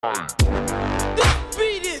Wild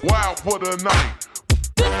for the night.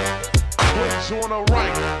 Put you on the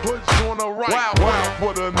right. Put you on the right. Wild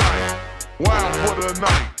for the night. Wild for the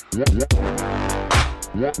night.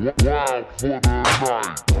 Wild for the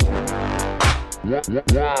night.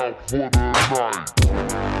 Wild for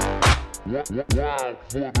the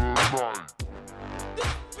night.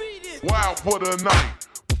 Wild for the night.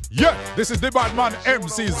 Yeah, this is the bad man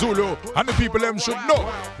MC Zulu, and the people them should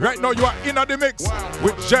know. Right now you are in the mix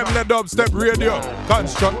with JaimeLeDubstep Radio.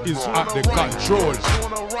 Construct is at the controls.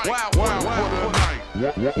 Wild for the night.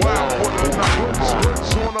 Wild for the night. Put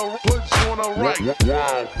you on the right.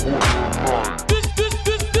 Wild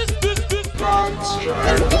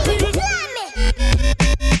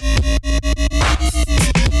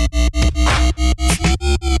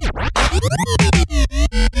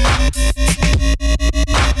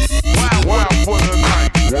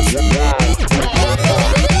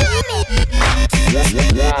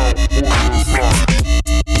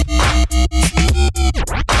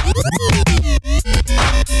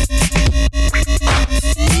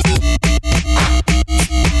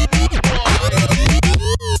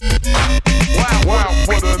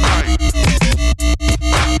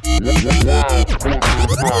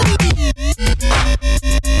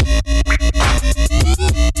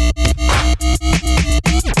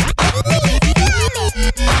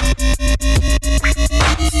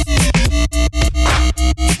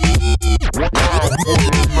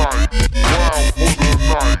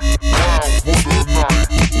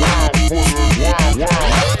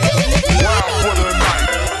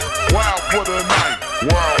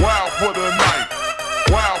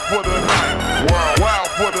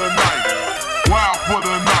for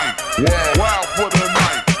the night. This. Wild for the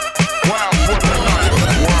night.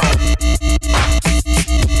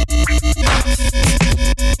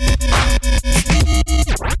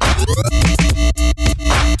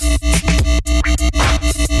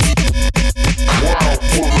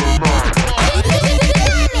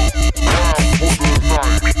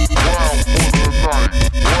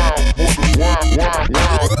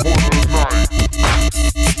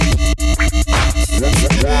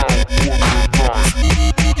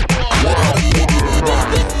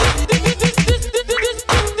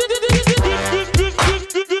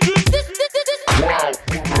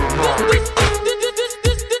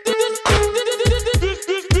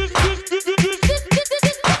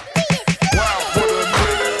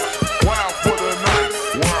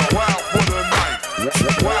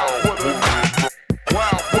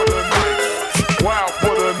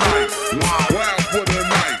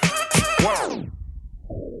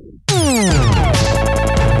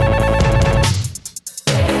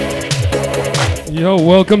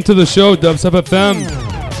 Welcome to the show, Dubstep FM.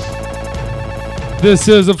 This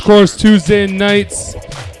is, of course, Tuesday nights.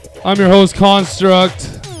 I'm your host, Construct,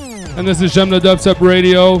 and this is JaimeLeDubstep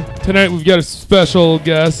Radio. Tonight we've got a special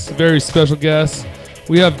guest, very special guest.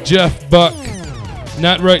 We have Geoff Buck,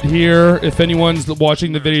 not right here. If anyone's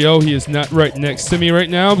watching the video, he is not right next to me right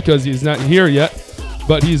now because he's not here yet,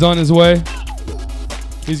 but he's on his way.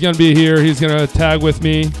 He's going to be here. He's going to tag with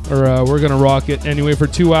me, or we're going to rock it anyway for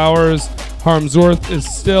 2 hours. Harmsworth is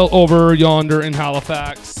still over yonder in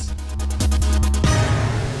Halifax.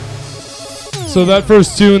 So that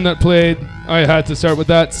first tune that played, I had to start with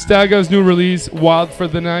that. Staga's new release, Wild for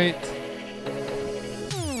the Night.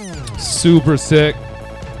 Super sick.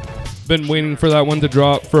 Been waiting for that one to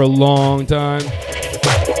drop for a long time.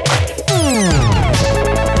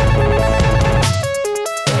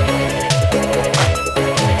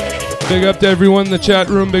 Big up to everyone in the chat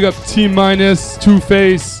room. Big up T-Minus,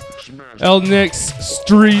 Two-Face, El Nix,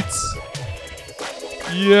 Streets.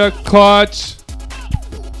 Yeah, Koch.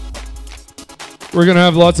 We're going to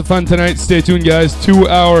have lots of fun tonight. Stay tuned, guys. 2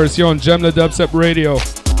 hours here on JaimeLeDubstep Radio.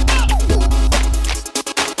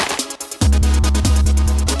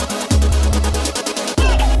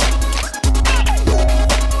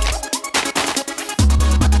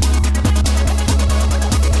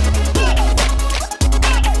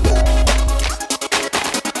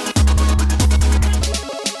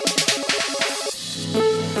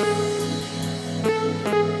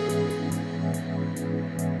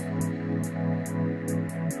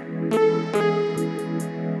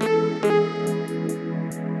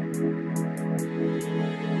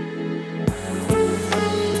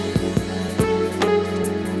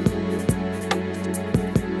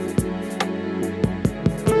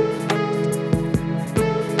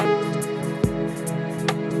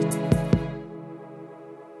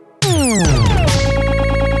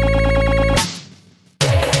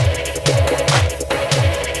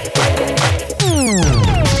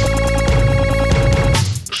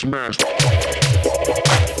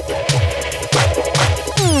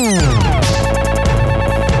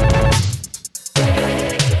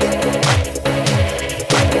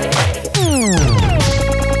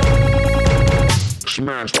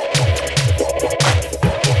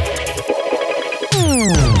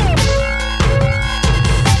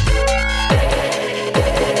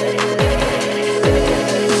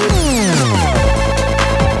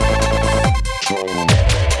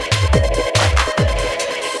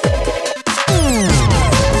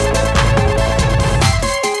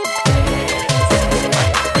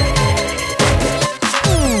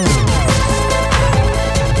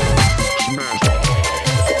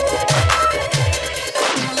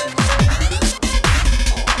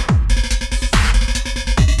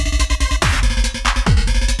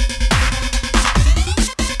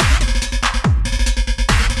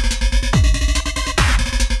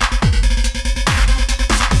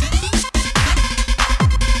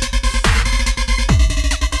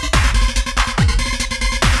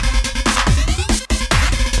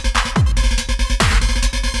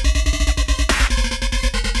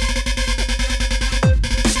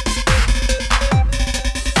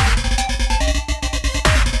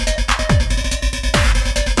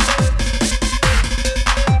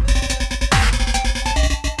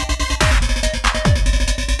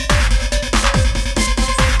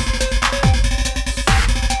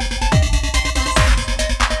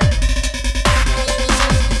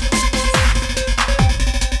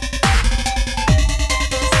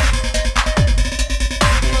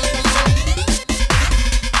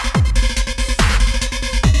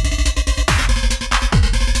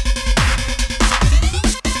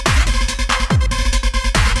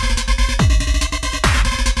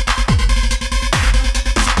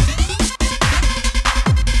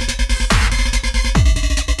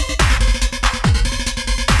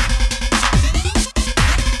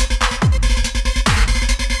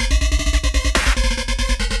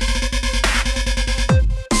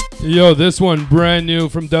 Yo, this one brand new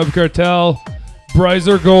from Dub Cartel.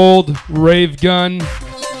 Bryzer Gold, Rave Gun.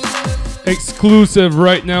 Exclusive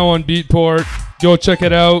right now on Beatport. Go check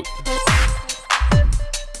it out.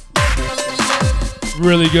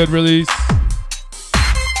 Really good release.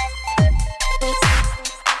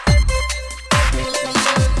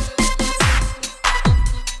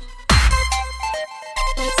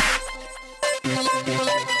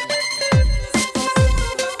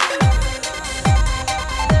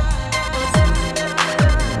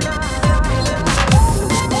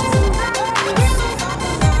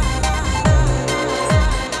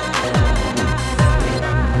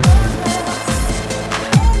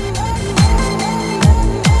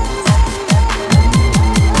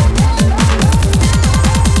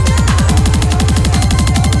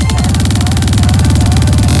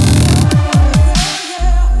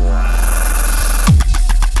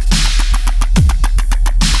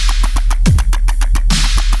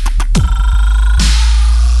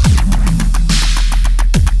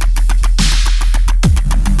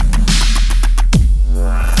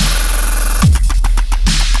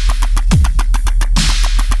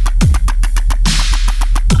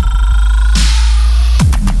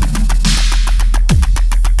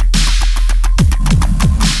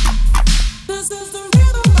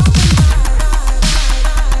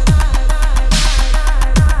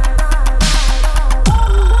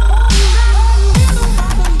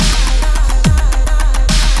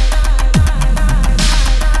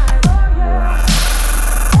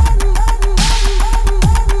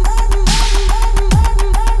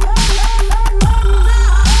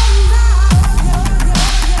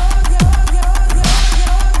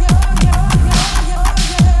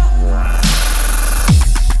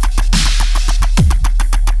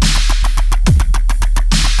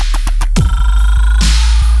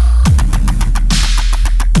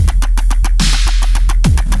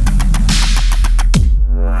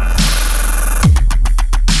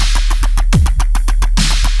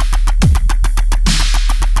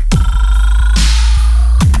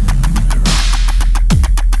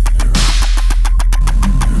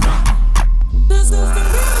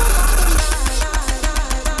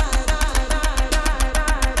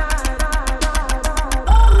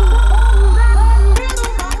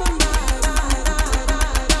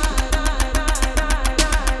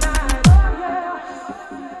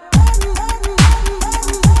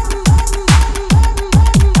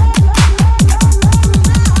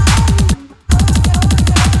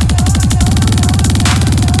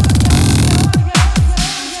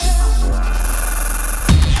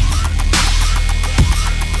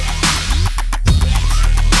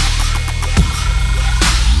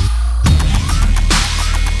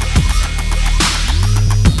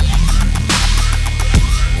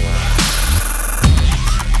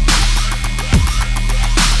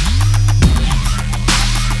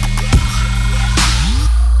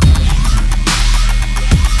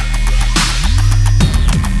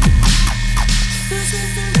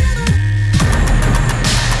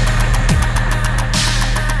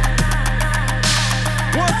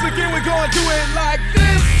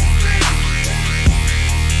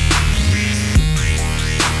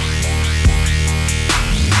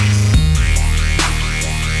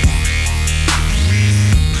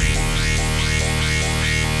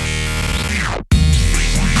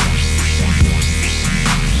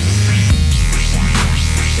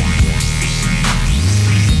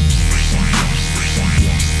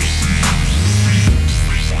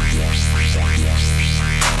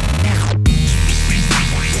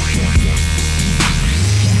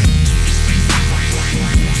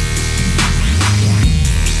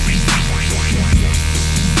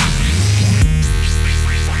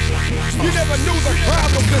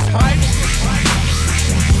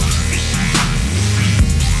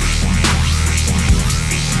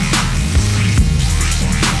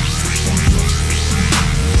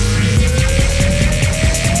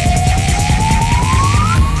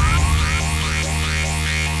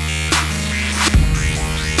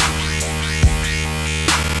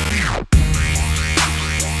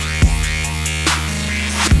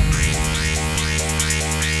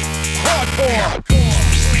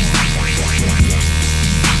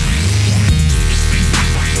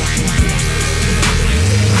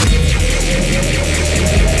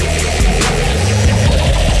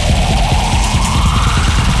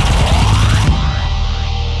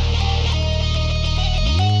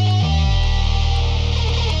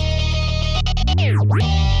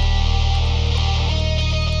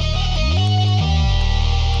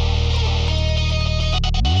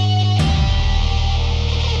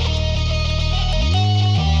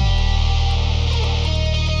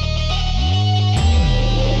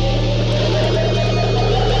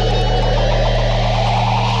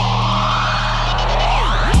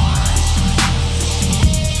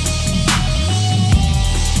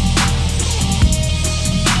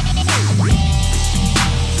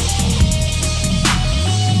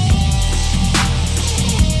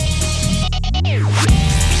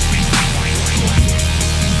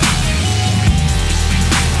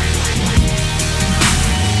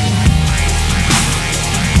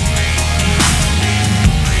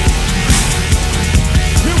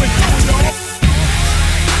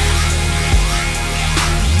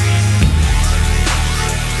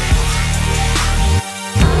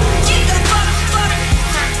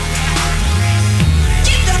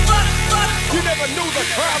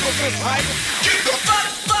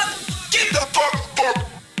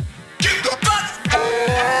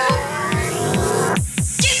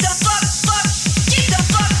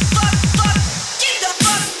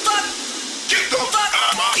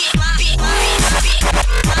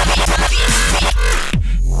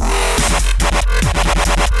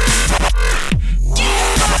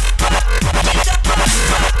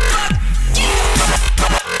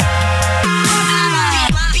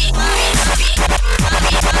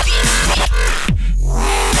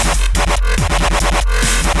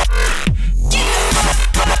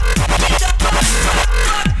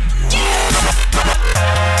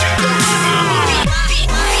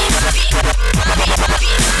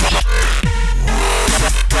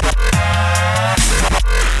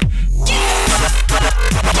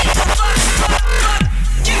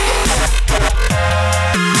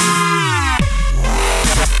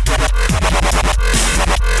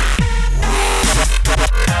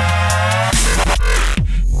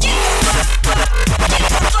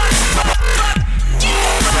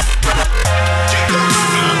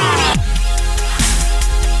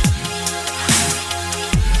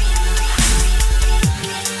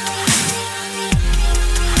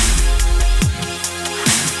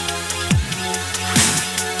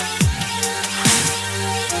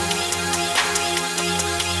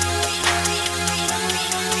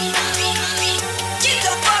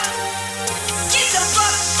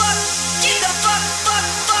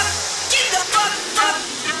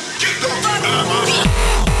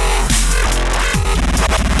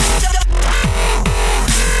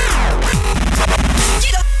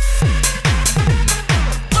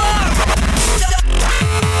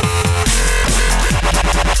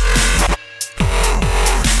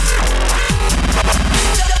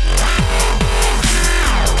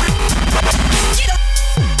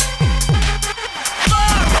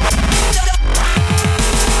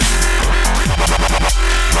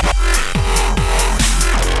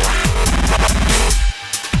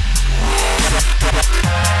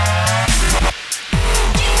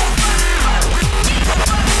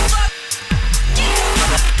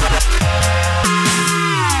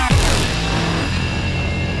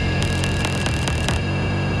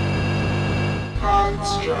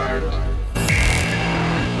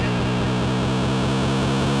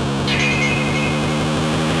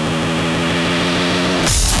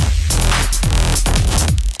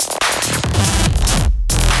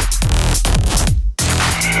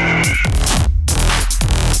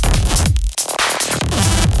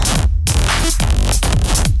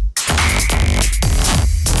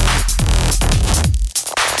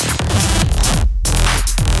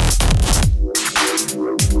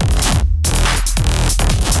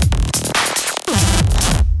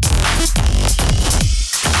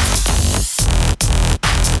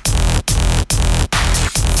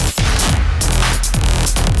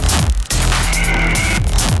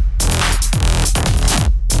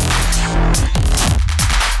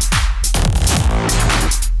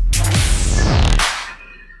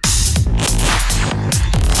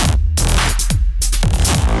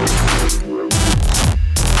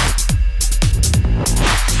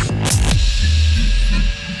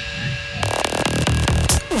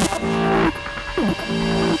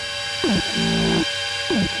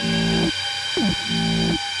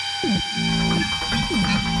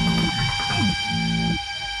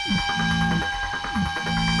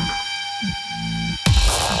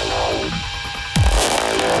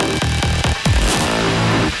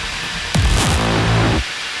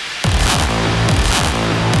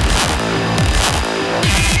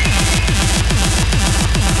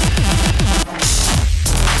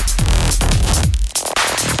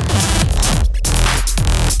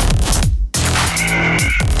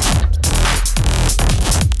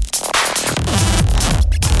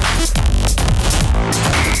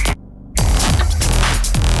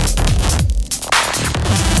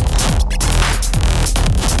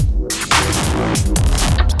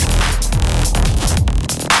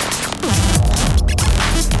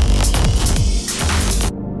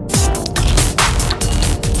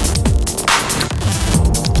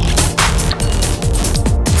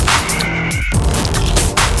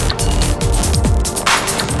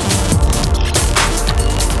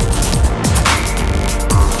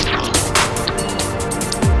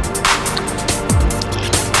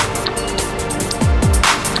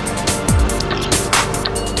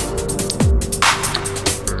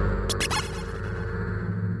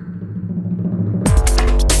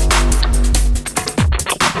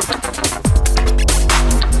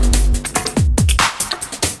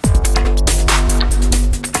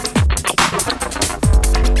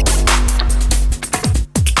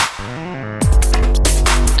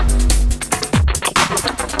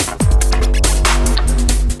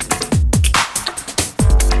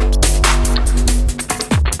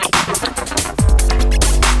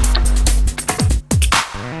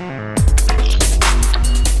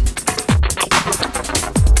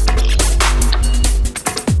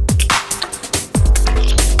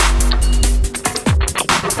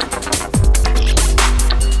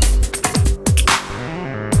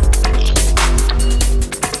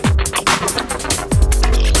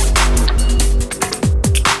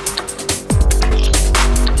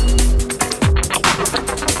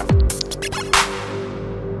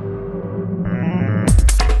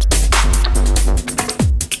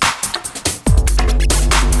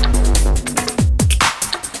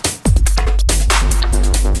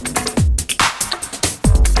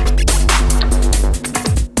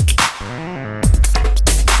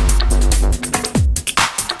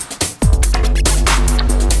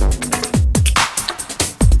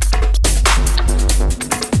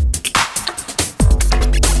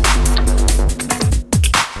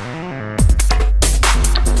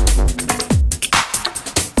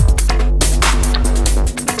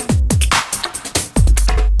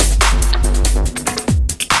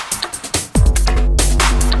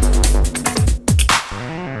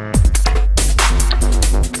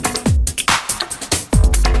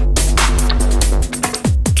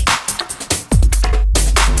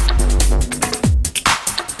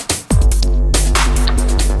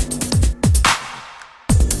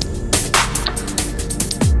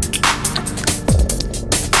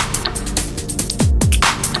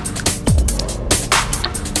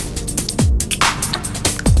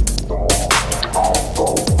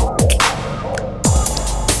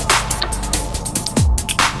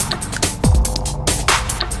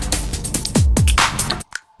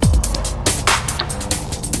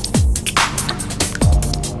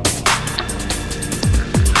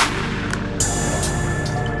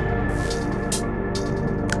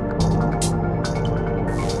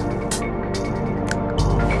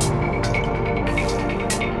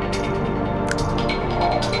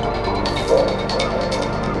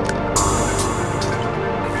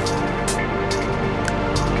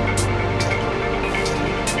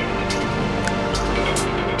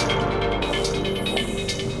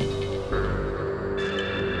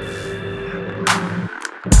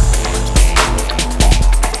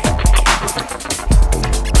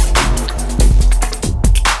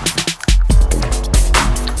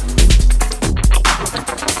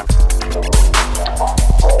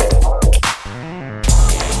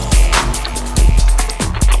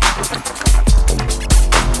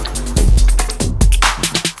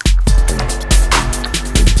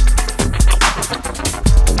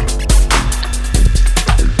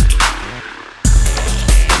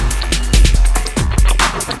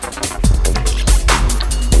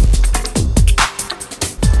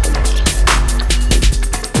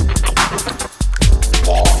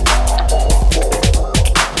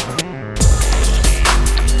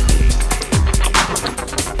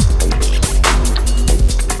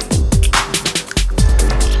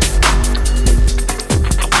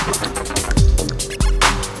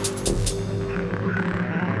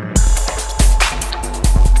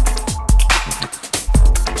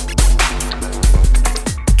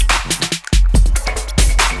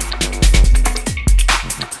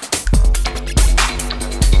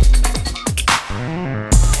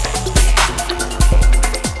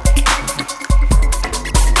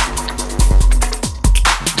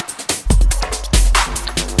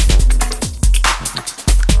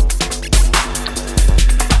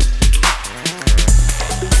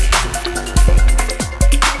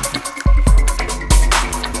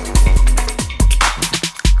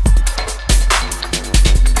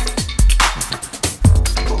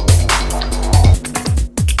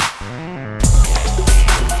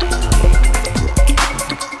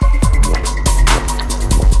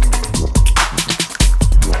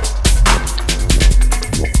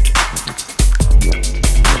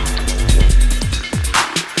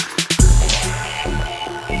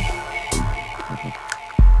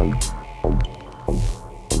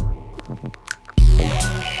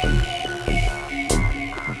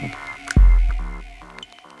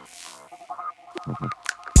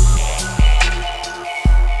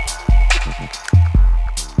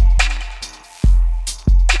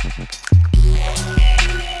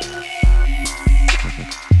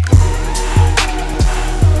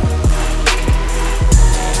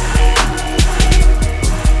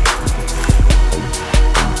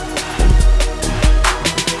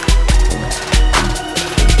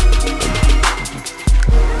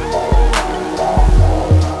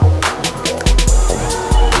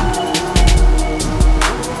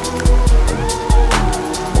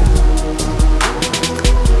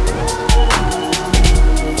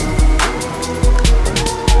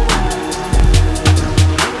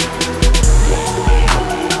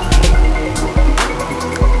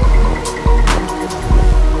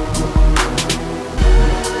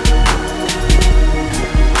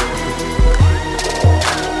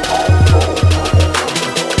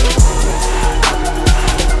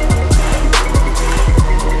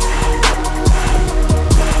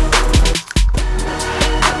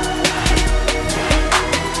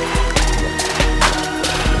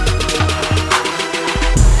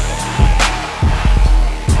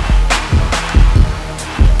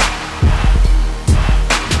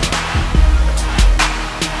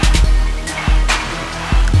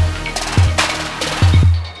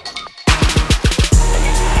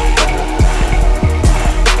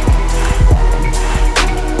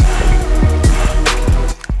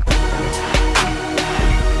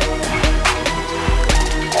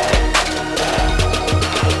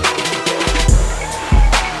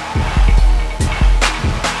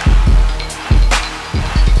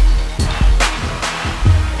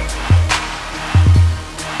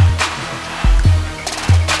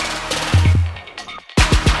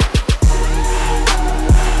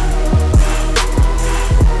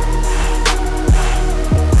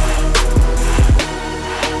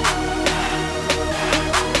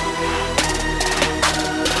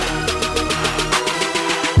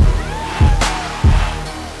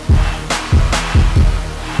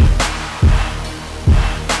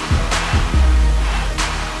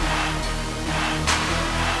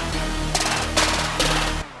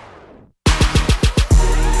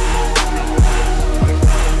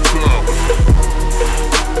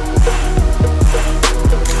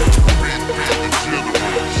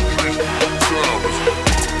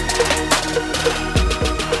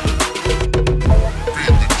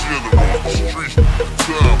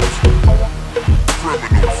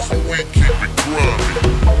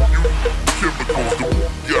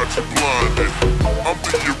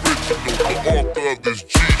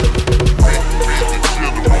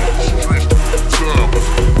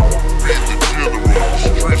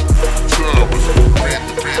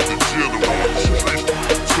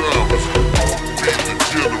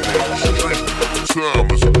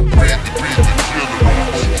 timers. Beat the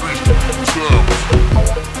general, street timers.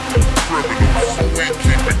 Criminals, we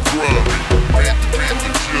keep it grimy. Beat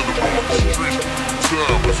the general, street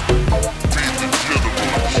timers. Beat the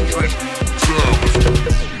general, street timers.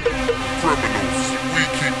 Criminals, we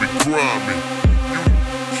keep it grimy.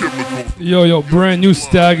 You chemicals. Yo, brand new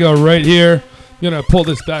Stagger right here. I'm gonna pull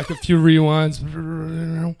this back a few rewinds.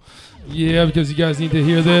 Yeah, because you guys need to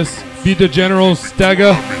hear this. Beat the General,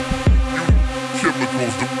 Stagger.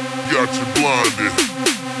 Chemicals got you blinded.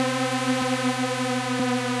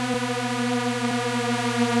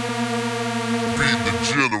 Beat the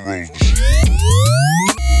generals.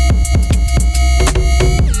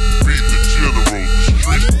 Beat the generals.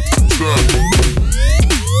 Street time.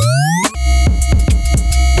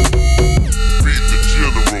 Beat the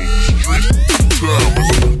generals. Street timers.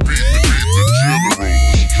 Beat the generals.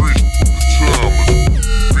 Street timers.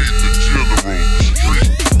 Beat the generals. Street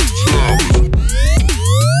timers.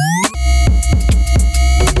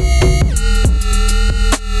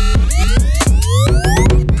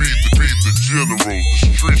 Beat the generals,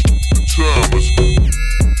 the streets, the timers,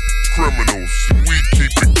 criminals, we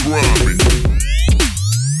keep it grimy.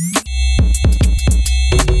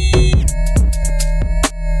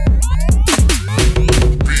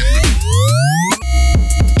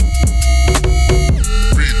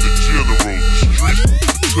 Beat the generals, the streets,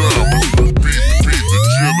 the timers. Beat the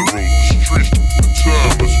generals, the streets, the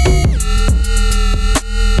timers.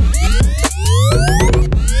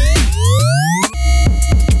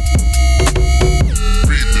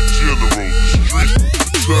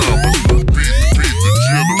 Beat the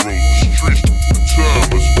generals, the streets, the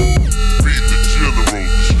timers. Beat the generals,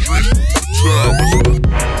 the streets, the timers.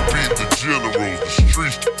 Beat the generals, the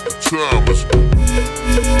streets, the timers. Beat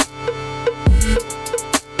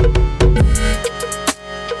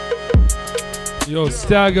the generals, the streets, the timers. Yo,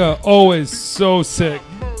 Stagger, always so sick.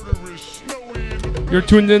 You're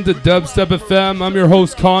tuned into Dubstep FM. I'm your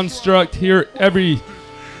host, Construct, here every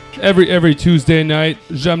Tuesday night.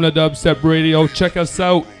 JaimeLeDubstep Radio. Check us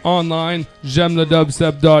out online,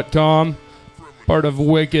 JaimeLeDubstep.com. Part of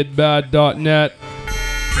WickedBad.net.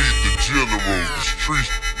 Beat the generals, the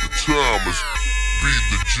streets, the timers. Beat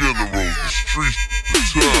the generals, the streets, the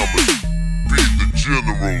timers. Beat the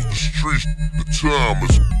generals, the streets, the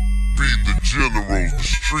timers. Beat the generals, the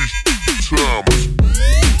streets, the timers.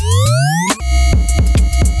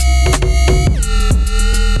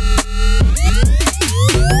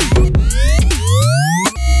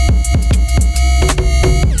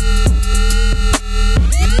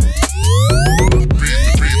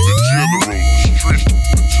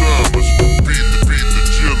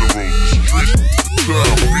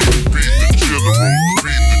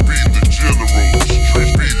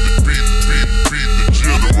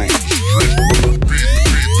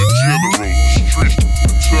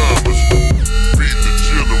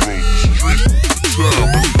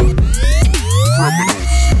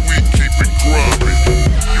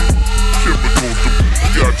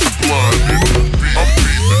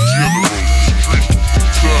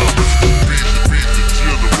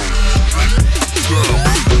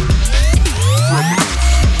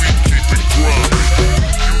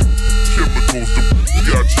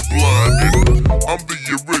 I'm the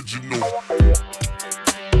original.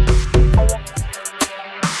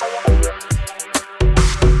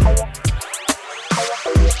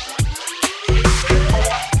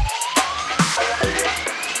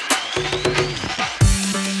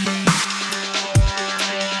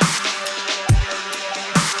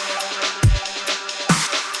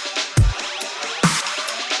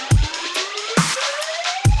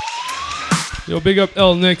 Yo, big up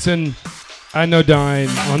L. Nixon, Anodyne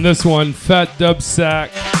on this one, Fat Dub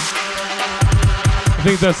Sack. I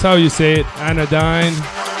think that's how you say it, Anodyne.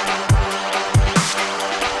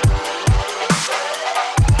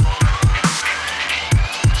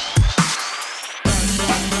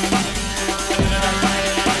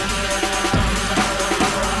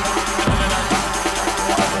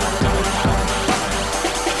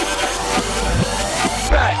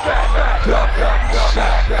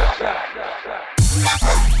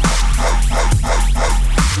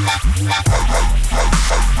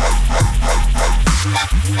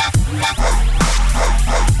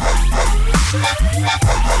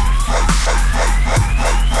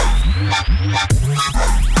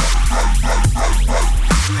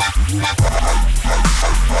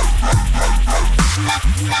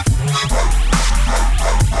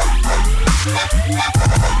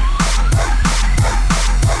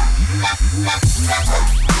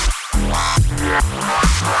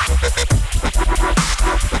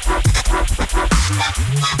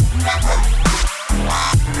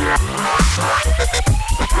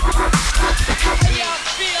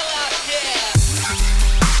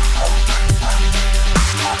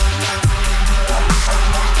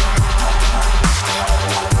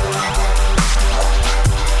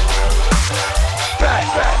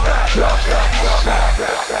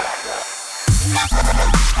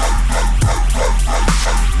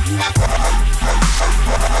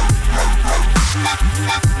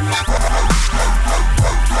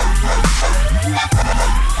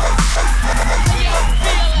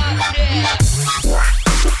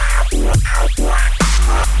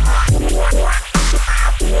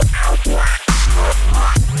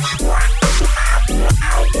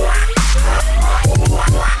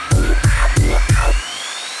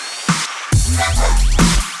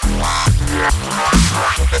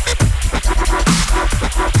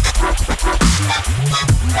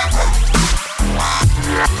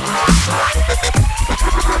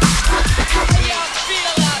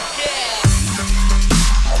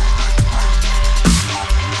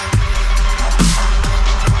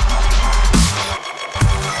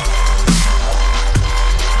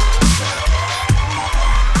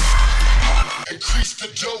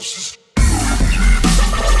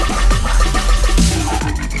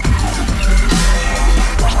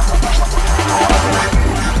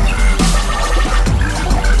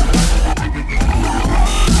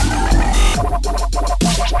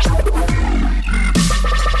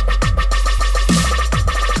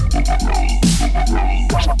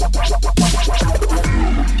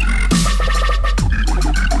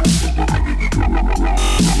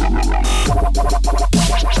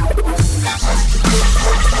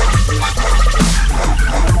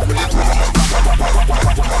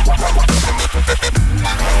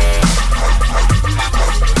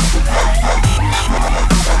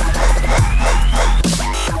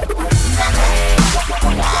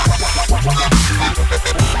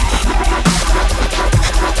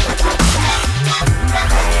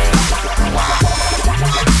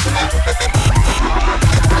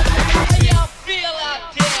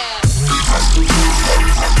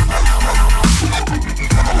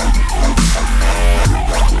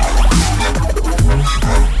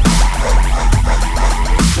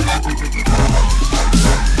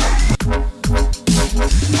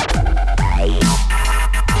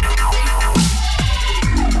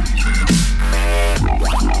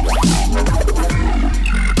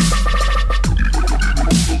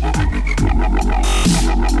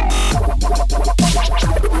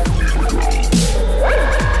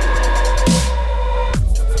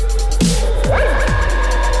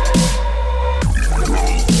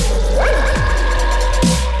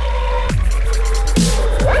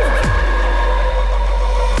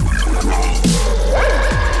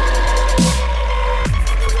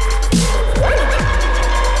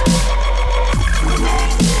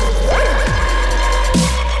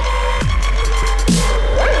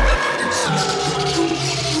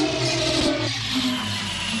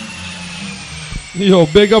 Yo,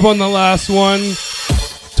 big up on the last one.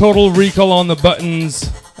 Total Recall on the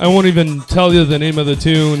buttons. I won't even tell you the name of the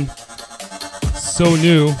tune. So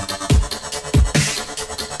new.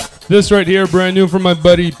 This right here, brand new from my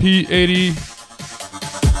buddy P80.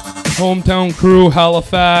 Hometown Crew,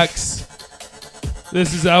 Halifax.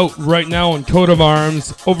 This is out right now on Coat of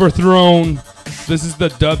Arms. Overthrown. This is the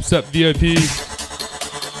Dubstep VIP.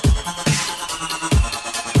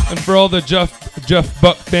 And for all the Geoff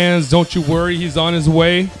Buck fans, don't you worry, he's on his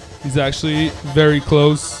way. He's actually very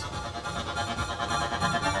close.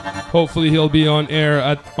 Hopefully he'll be on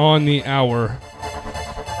air on the hour.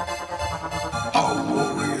 Our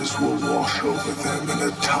warriors will wash over them in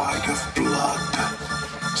a tide of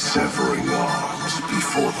blood, severing arms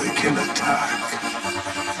before they can attack,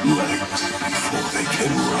 legs before they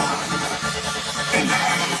can run, and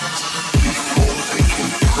heads before they can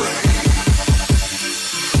pray.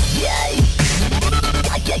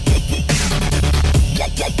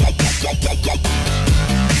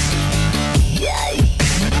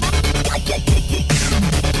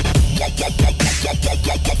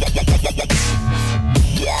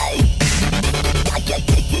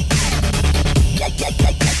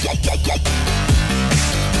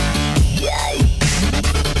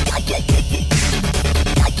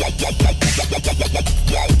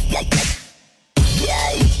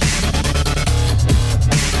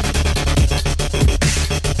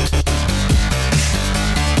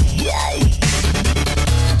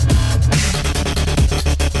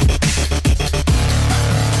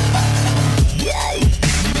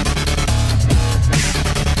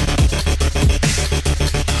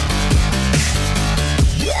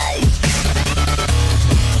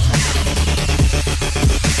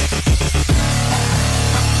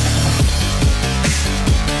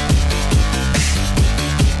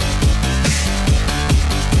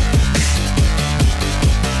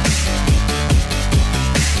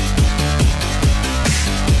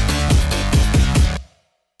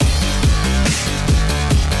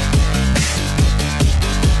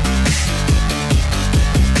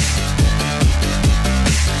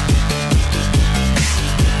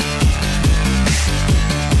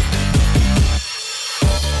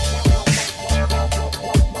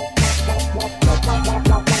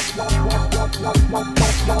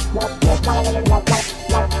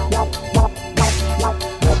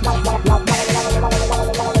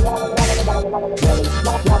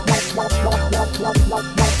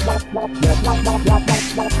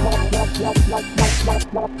 Yeah,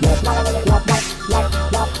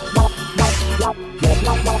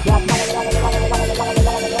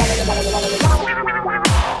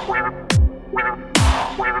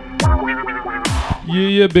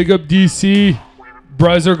 big up DC.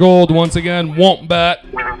 Brizer Gold once again. Won't bat.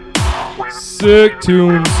 Sick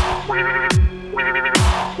tunes.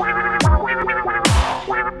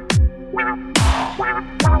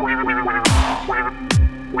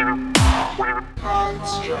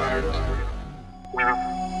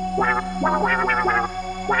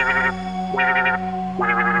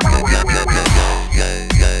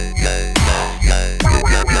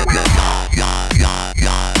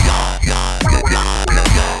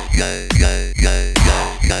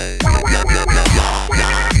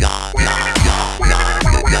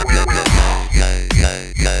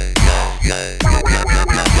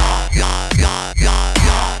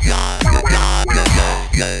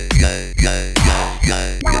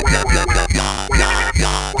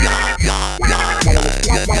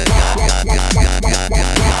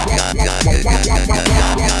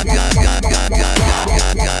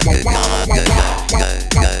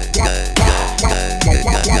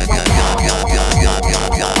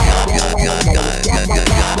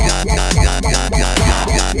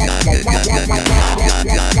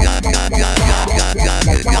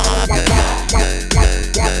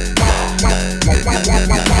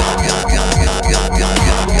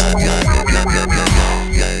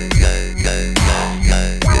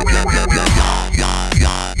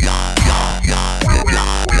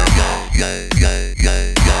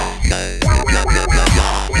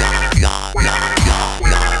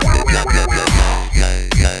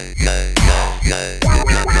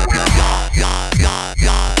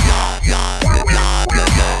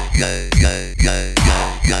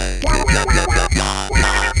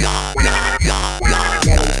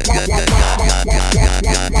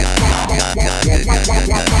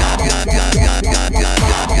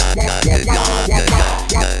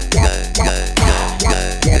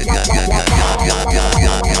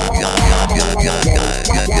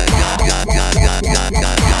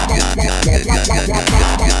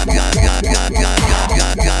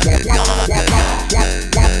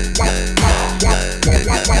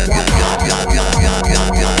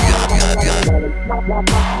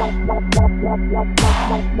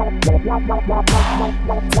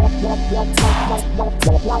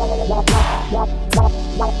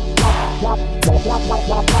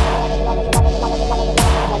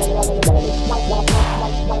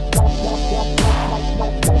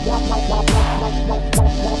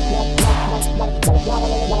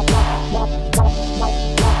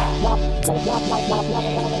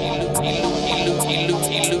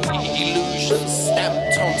 Illusion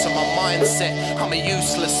stamped onto my mindset. I'm a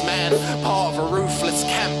useless man, part of a ruthless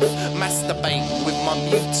camp. Masturbate with my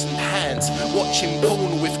mutant hands, watching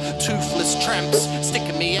porn with toothless tramps,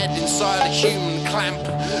 sticking me head inside a human clamp,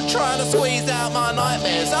 trying to squeeze out my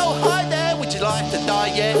nightmares. Oh, hi there, would you like to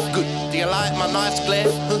die? Yeah, good. Do you like my knife's glare?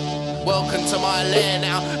 Welcome to my lair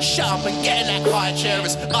now. Shut up and get in that high chair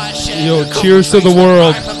as I share. Yo, cheers to the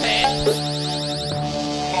world.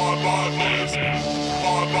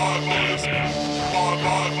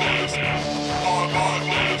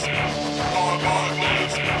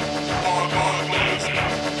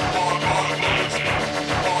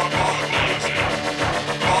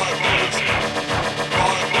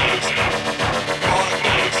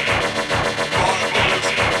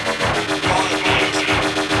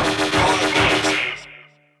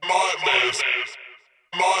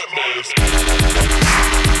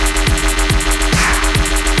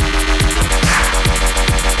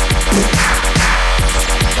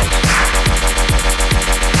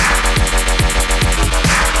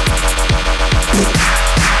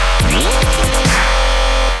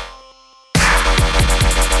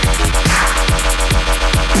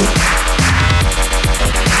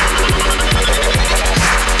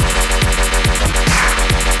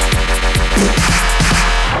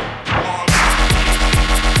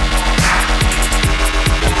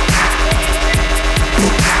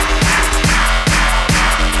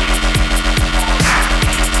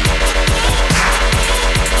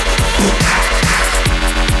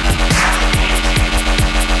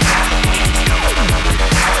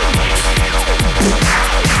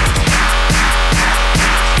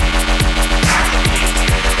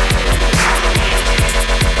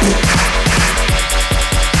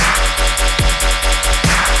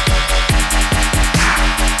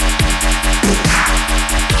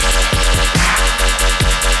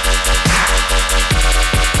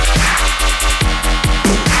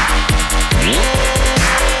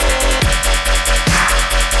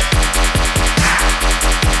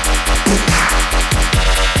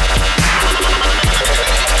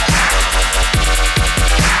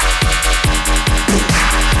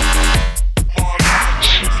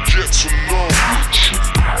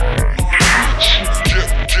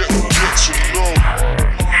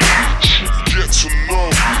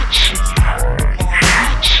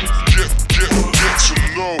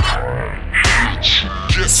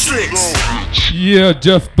 Yeah,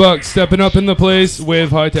 Jeff Buck stepping up in the place. Wave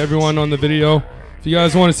hi to everyone on the video. If you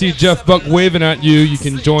guys want to see Jeff Buck waving at you, you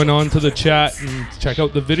can join on to the chat and check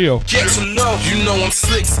out the video. Get to know, you know I'm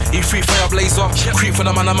slicks. E3 fire blazer. Creep for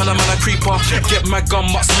the man, a creeper. Get my gun,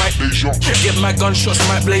 must might. Get my gunshots,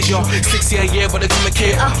 might blaze ya. 60 a year, but they come a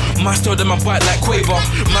cater. Master them, I bite like Quaver.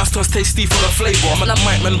 Masters tasty for the flavor. Man, that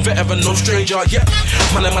might man veteran, no stranger. Yeah,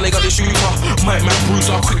 man, they got the shooter. Might man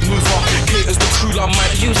bruiser, quick mover. Caters the crew, I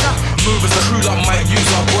might use her. Movers the crew, I might use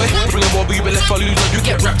her, boy. Bring a wobble, you been left a loser. You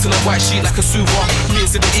get wrapped in a white sheet like a suva. Me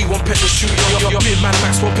and the E1 pet to shoot ya. Big man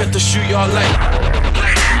Max won't pet to shoot ya like.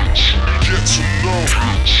 Get to know.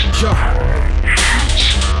 Yeah.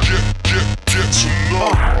 Get to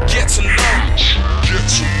know. Get to know. Get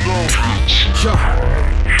to know.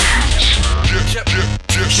 Yeah.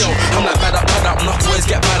 Yo, I'm like bad up, enough boys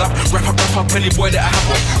get bad up. Wrap up, any boy that I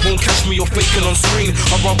have up. Won't catch me or faking on screen.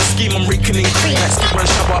 I rather scheme, I'm raking in cream. Like skip and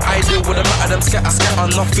shabba, I deal with them out of them scatter,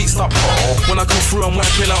 enough feet stop. When I come through, I'm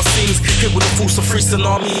wiping out scenes. Hit with a force of free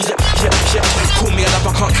tsunami. Yeah. Call me a lab,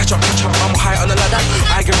 I can't catch up. I'm high on the ladder.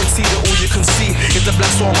 I guarantee that all you can see is the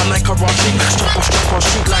black swarm, my Nike Raji. Strap,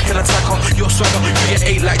 shoot like an attacker. Your swagger, you get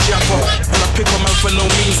eight like Jaffa. And I pick a man for no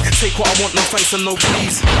means. Take what I want, no thanks and no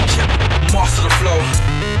please. Master the flow.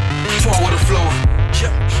 Far with the flow,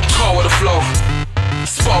 car with the flow,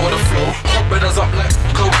 spar with the flow. Hot brothers up like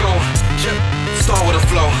go. Star with the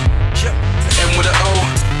flow, end with the O.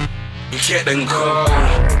 Get and go.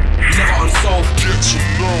 Never unsolved. Get to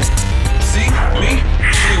know. See me?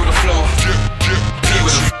 P with the flow. P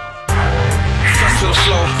with the fast with the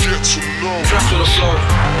flow. Get to know. Fast with the flow.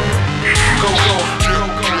 Go.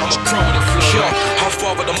 I'm a pro with the flow. Yo, how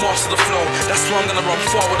far with the master the flow? That's why I'm gonna run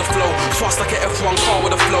far with the flow. Fast like an F1 car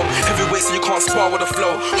with the flow. Heavyweight so you can't spar with the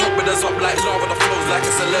flow. Hot brothers up like lava the flows. Like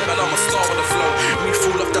it's 11, I'm a star with the flow. Me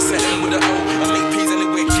fool up, that's an M with the O. I make P's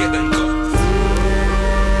anyway, get and go.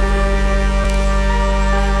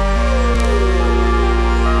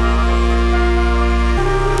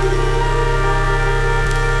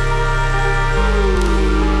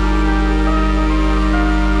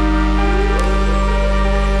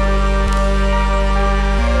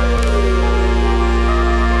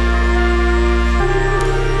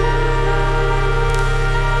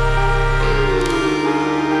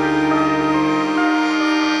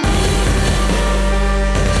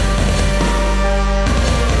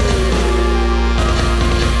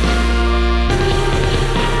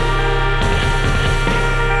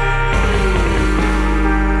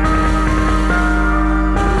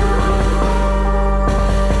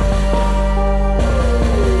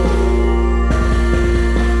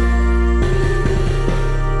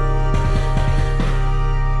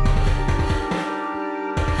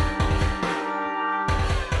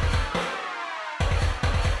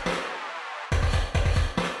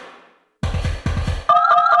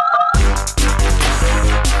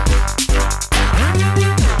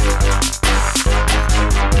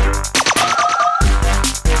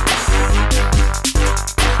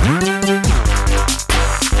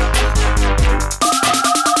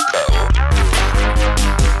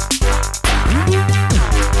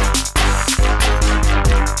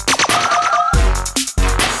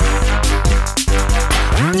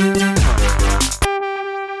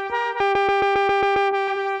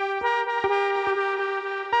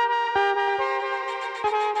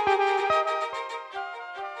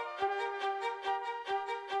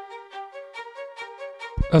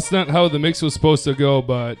 That's not how the mix was supposed to go,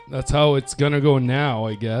 but that's how it's gonna go now,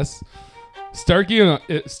 I guess. Starkey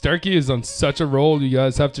is on such a roll. You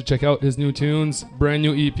guys have to check out his new tunes. Brand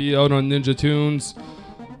new EP out on Ninja Tunes.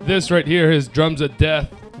 This right here, his Drums of Death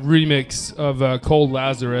remix of Cold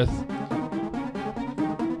Lazarus.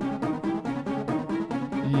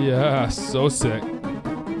 Yeah, so sick.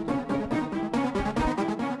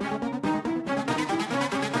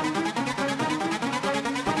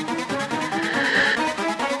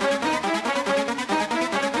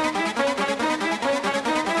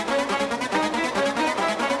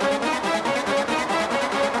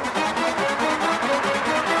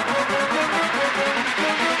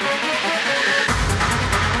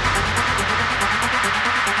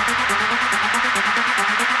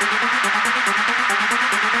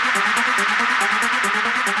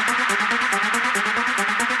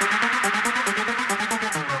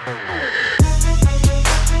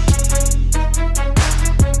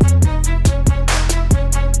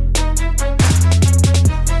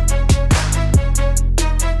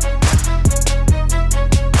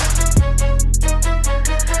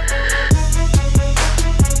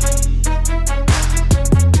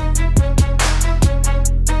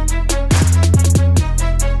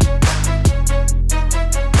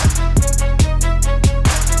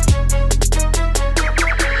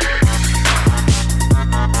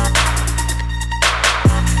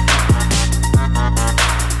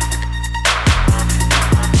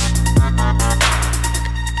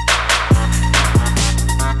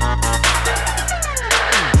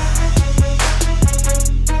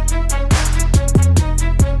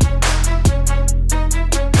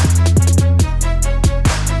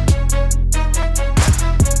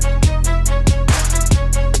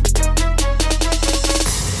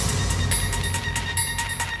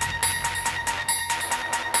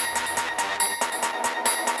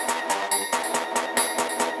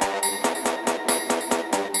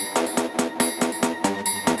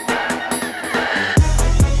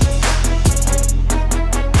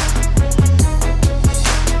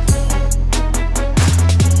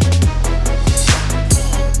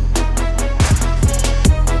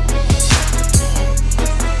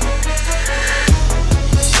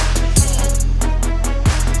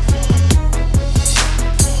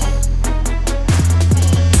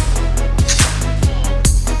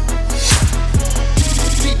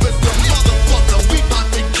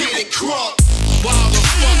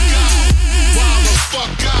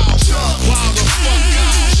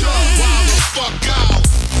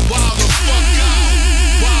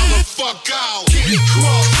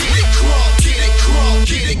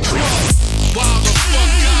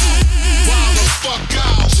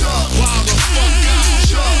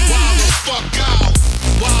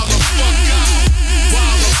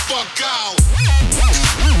 fuck out.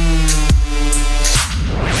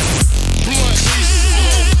 Blunt we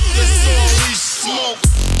smoke, that's all we smoke.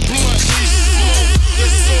 Blunt we smoke,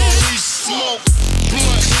 that's all we smoke.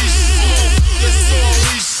 Blunt we smoke, that's all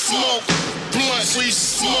we smoke. Blunt we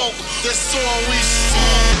smoke, that's all we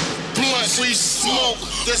smoke. Blunt we smoke,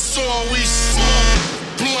 that's all we smoke.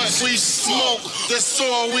 Blunt we smoke, that's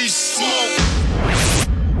all we smoke.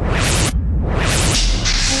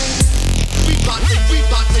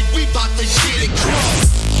 We bout to get it crunk.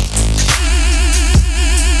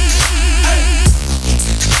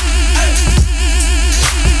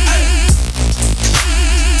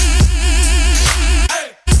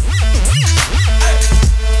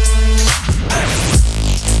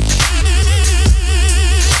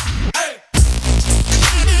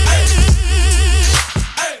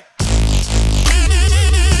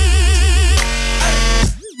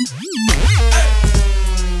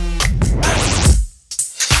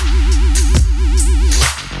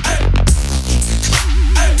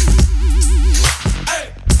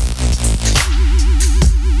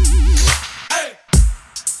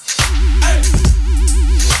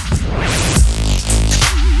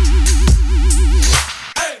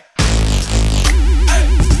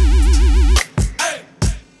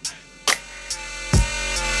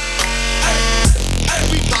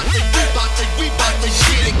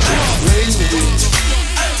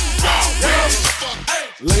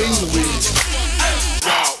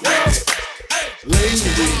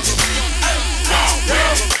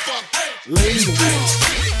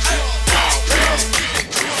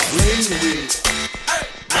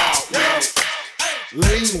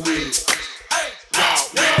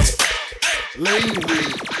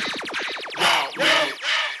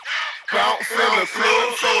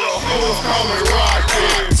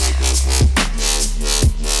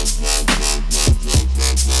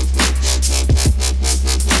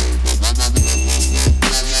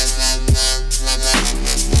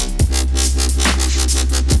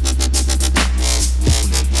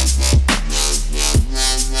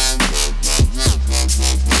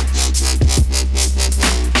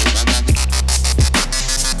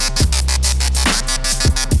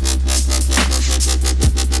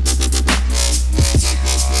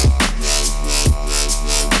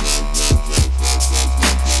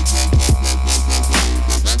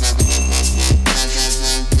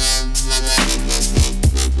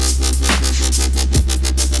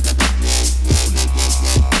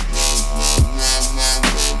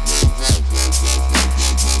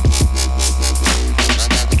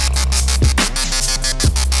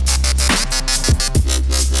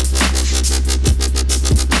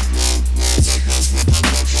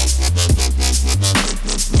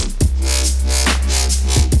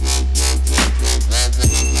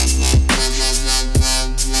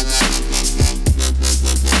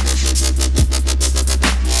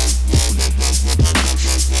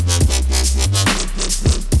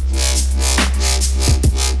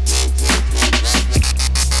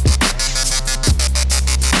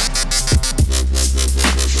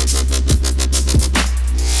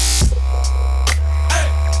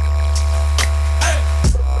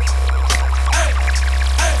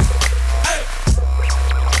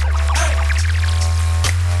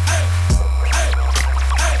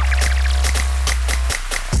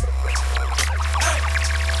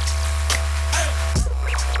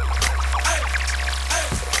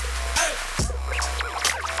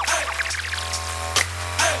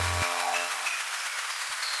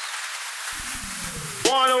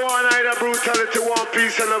 Brutality, one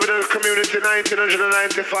piece, and love the community,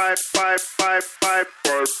 1995, 555,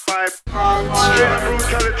 5.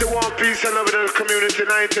 Brutality, one piece, and love the community,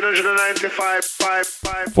 1995,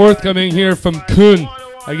 5. Forthcoming here from Kun,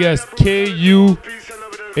 I guess Kuhn.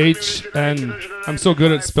 I'm so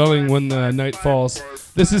good at spelling when the night falls.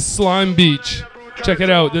 This is Slime Beach. Check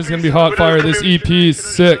it out. This is gonna be hot fire. This EP is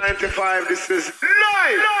sick. 95, this is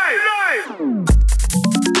live.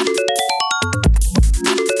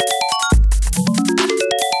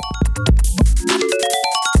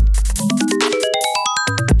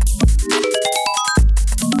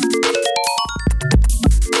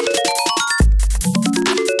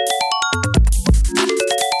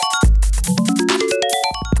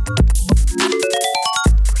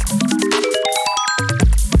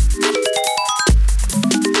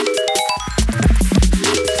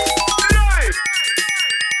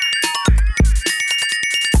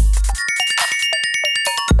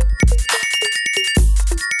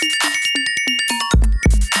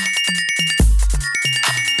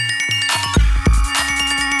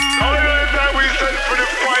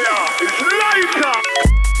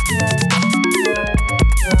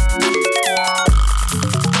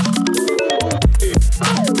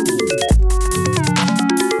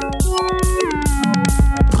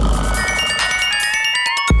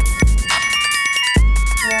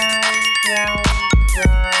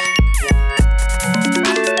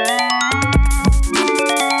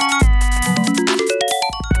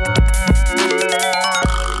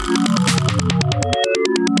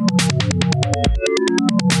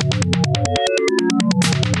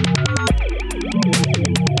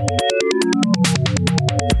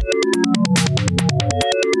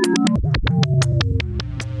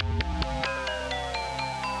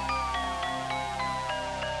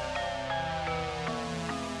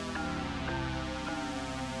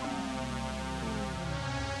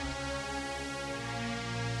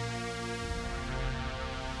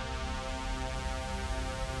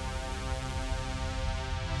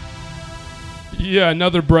 Yeah,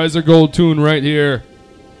 another Bryzer Gold tune right here.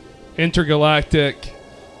 Intergalactic.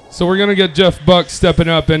 So we're going to get Geoff Buck stepping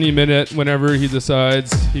up any minute whenever he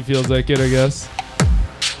decides he feels like it, I guess.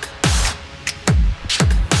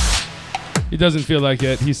 He doesn't feel like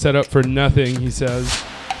it. He's set up for nothing, he says.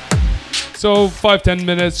 So 5-10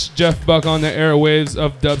 minutes, Geoff Buck on the airwaves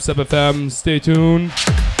of Dubstep FM. Stay tuned.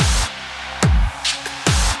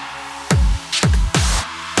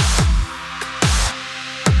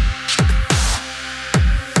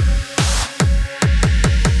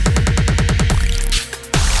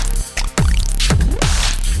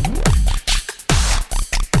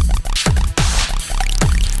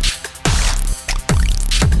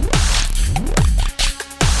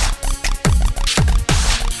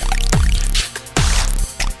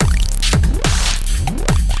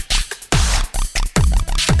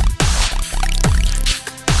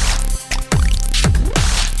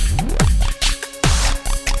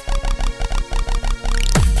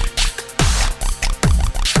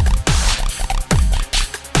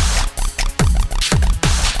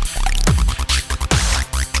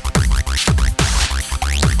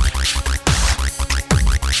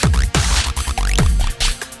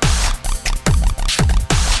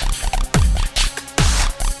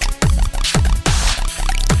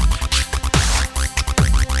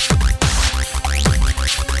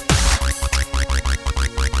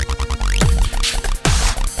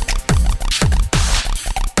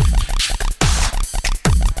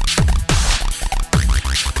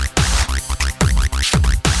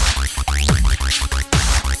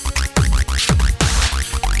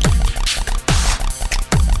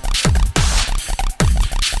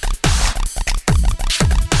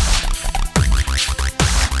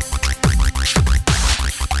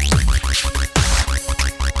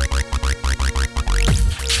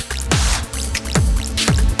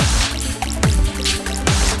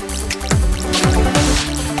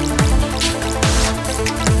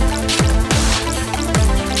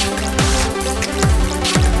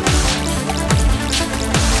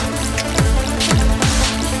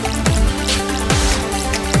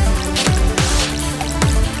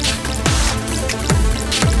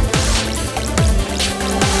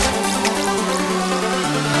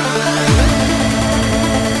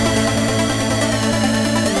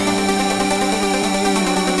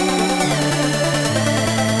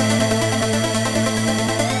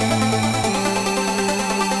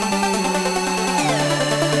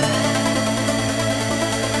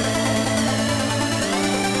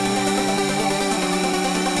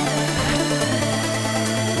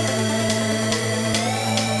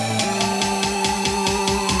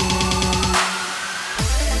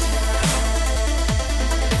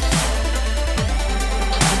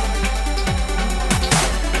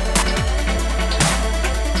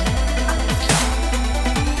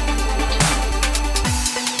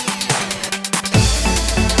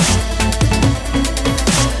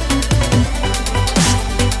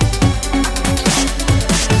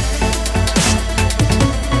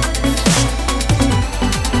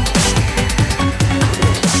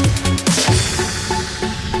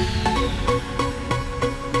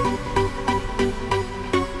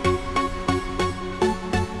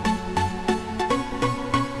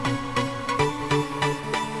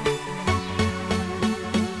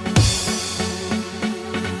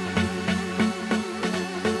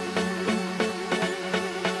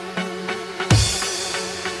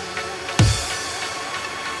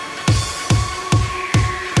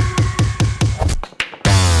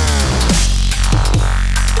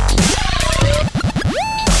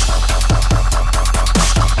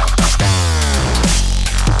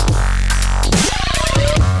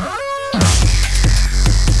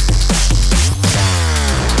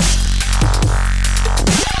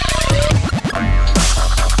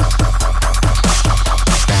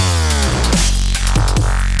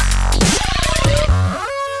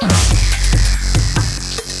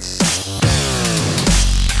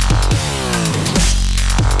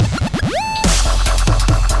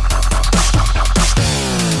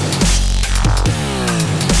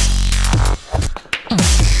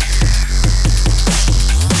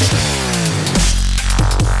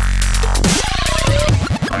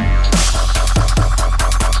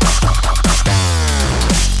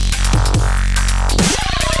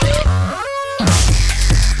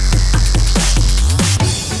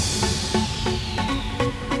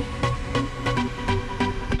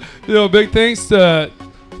 Big thanks to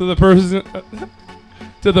the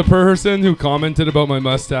person who commented about my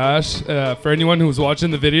mustache. For anyone who's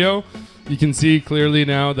watching the video, you can see clearly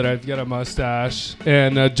now that I've got a mustache,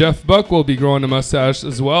 and Geoff Buck will be growing a mustache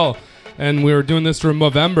as well. and we're doing this for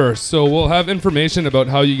Movember. So we'll have information about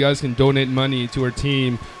how you guys can donate money to our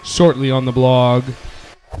team shortly on the blog.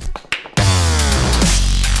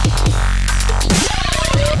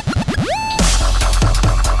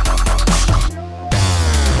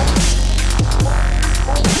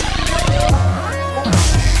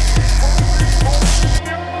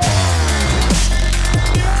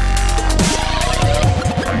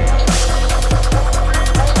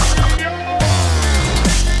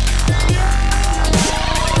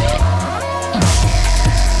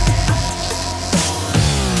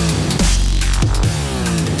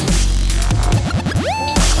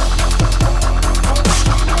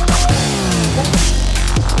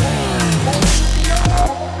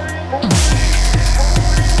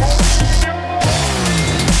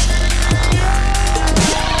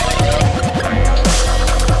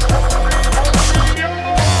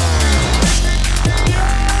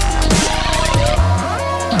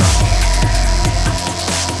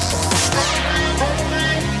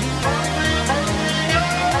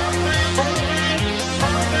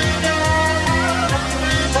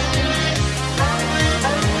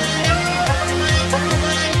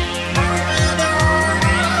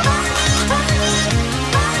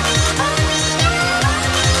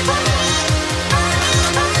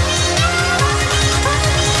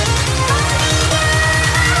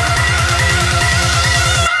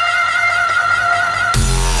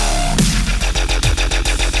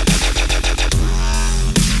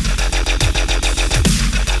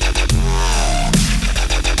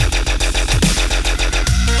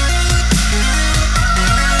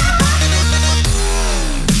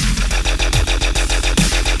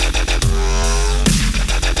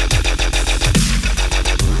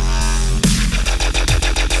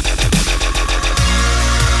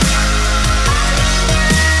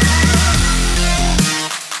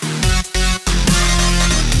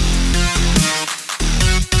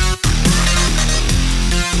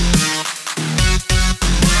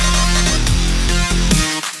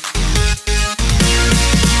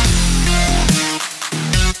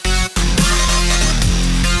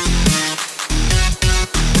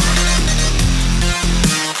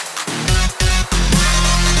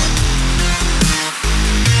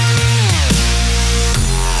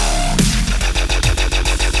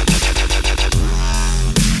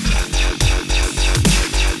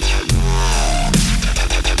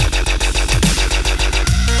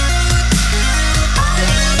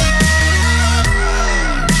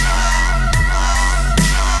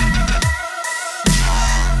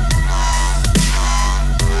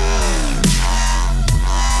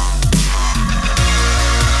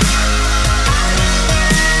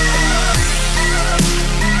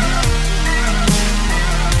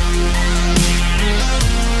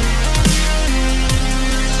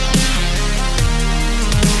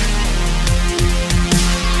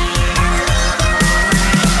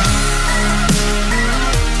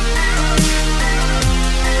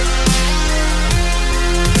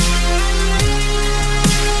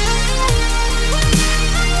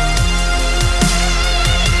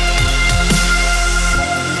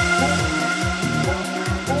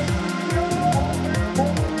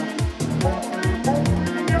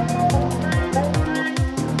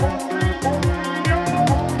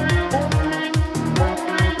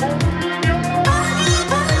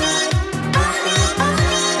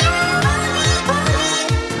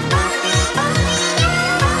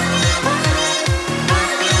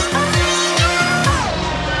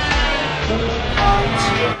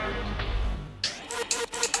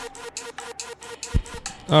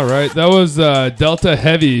 All right, that was Delta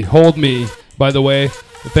Heavy, Hold Me, by the way,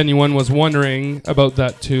 if anyone was wondering about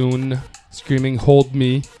that tune, screaming Hold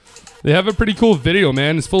Me. They have a pretty cool video,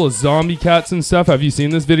 man. It's full of zombie cats and stuff. Have you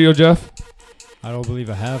seen this video, Geoff? I don't believe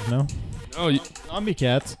I have, no. No, Zombie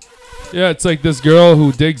cats? Yeah, it's like this girl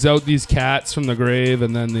who digs out these cats from the grave,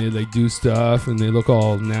 and then they like do stuff, and they look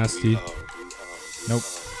all nasty. Nope.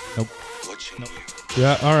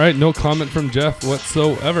 Yeah, all right, no comment from Geoff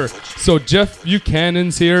whatsoever. So Geoff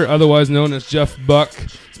Buchanan's here, otherwise known as Jeff Buck.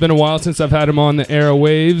 It's been a while since I've had him on the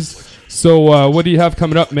airwaves. So what do you have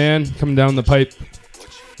coming up, man? Coming down the pipe?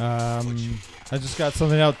 I just got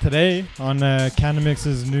something out today on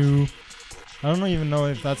Canamix's new... I don't even know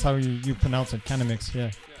if that's how you pronounce it, Canamix,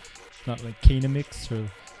 yeah. Not like Canamix or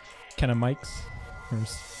Canamix or,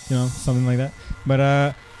 something like that.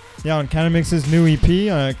 But, yeah, on Canamix's new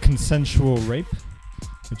EP, Consensual Rape,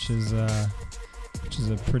 which is a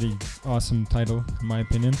pretty awesome title, in my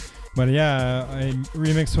opinion. But, yeah, I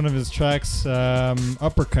remixed one of his tracks,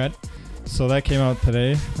 Uppercut. So that came out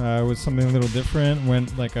today with something a little different.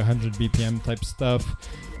 Went like 100 BPM type stuff.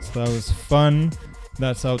 So that was fun.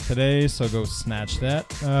 That's out today, so go snatch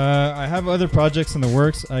that. I have other projects in the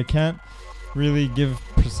works. I can't really give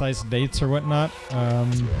precise dates or whatnot.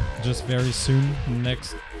 Just very soon,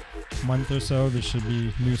 next month or so, there should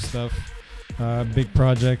be new stuff. Big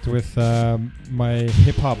project with my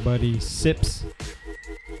hip hop buddy Sips,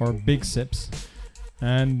 or Big Sips.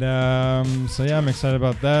 And so yeah, I'm excited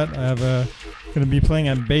about that. I have gonna be playing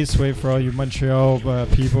at Baseway for all you Montreal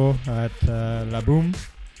people at La Boom.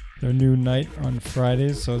 Their new night on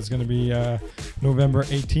Fridays, so it's gonna be November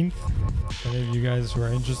 18th. Any of you guys who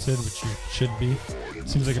are interested, which you should be.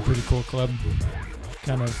 Seems like a pretty cool club,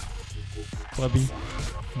 kind of clubby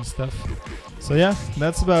and stuff. So yeah,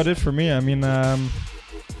 that's about it for me. I mean,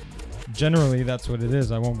 generally that's what it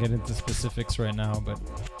is. I won't get into specifics right now, but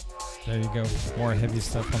there you go. More heavy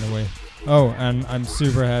stuff on the way. Oh, and I'm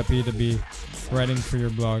super happy to be writing for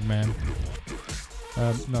your blog, man.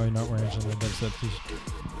 No, you're not wearing a JaimeLeDubstep t-shirt.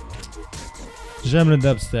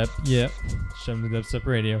 JaimeLeDubstep, yeah. JaimeLeDubstep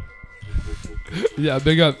Radio. Yeah,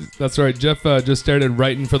 big up. That's right. Geoff just started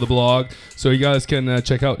writing for the blog, so you guys can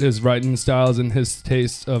check out his writing styles and his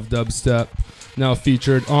taste of dubstep. Now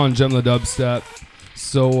featured on JaimeLeDubstep.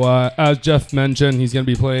 So as Geoff mentioned, he's going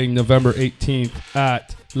to be playing November 18th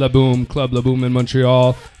at La Boom, Club La Boom in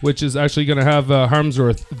Montreal, which is actually going to have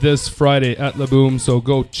Harmsworth this Friday at La Boom, so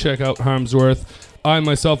go check out Harmsworth. I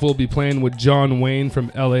myself will be playing with John Wayne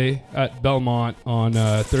from LA at Belmont on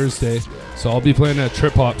Thursday, so I'll be playing a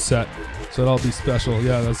trip-hop set, so that'll be special.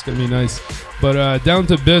 Yeah, that's going to be nice. But down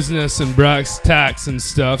to business and brass tacks and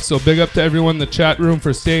stuff, so big up to everyone in the chat room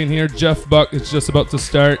for staying here. Geoff Buck is just about to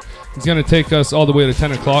start. He's going to take us all the way to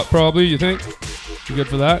 10 o'clock probably, you think? You good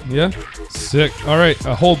for that? Yeah? Sick. All right,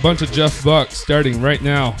 a whole bunch of Geoff Buck starting right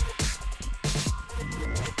now.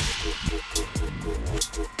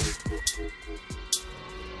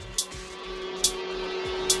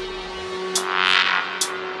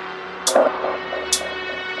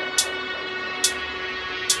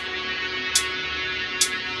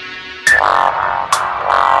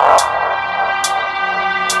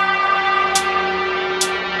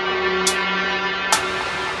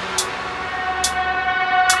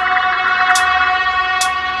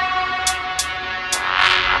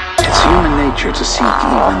 To seek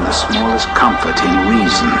even the smallest comfort in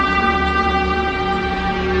reason,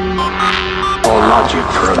 or logic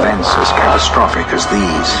for events as catastrophic as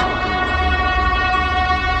these.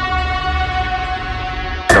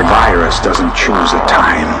 The virus doesn't choose a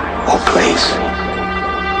time or place.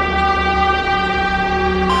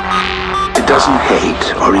 It doesn't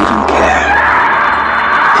hate or even care.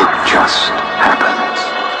 It just happens.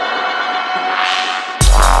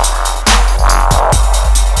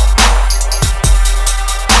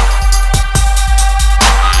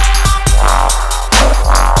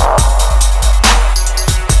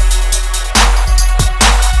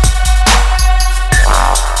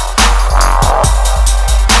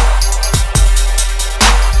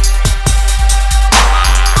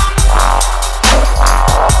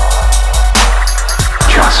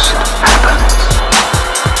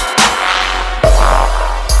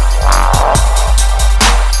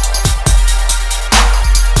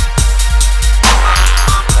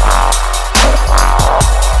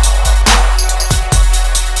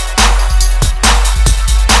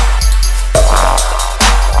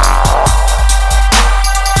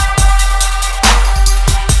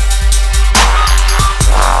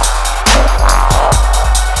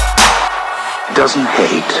 Doesn't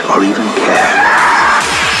hate or even care.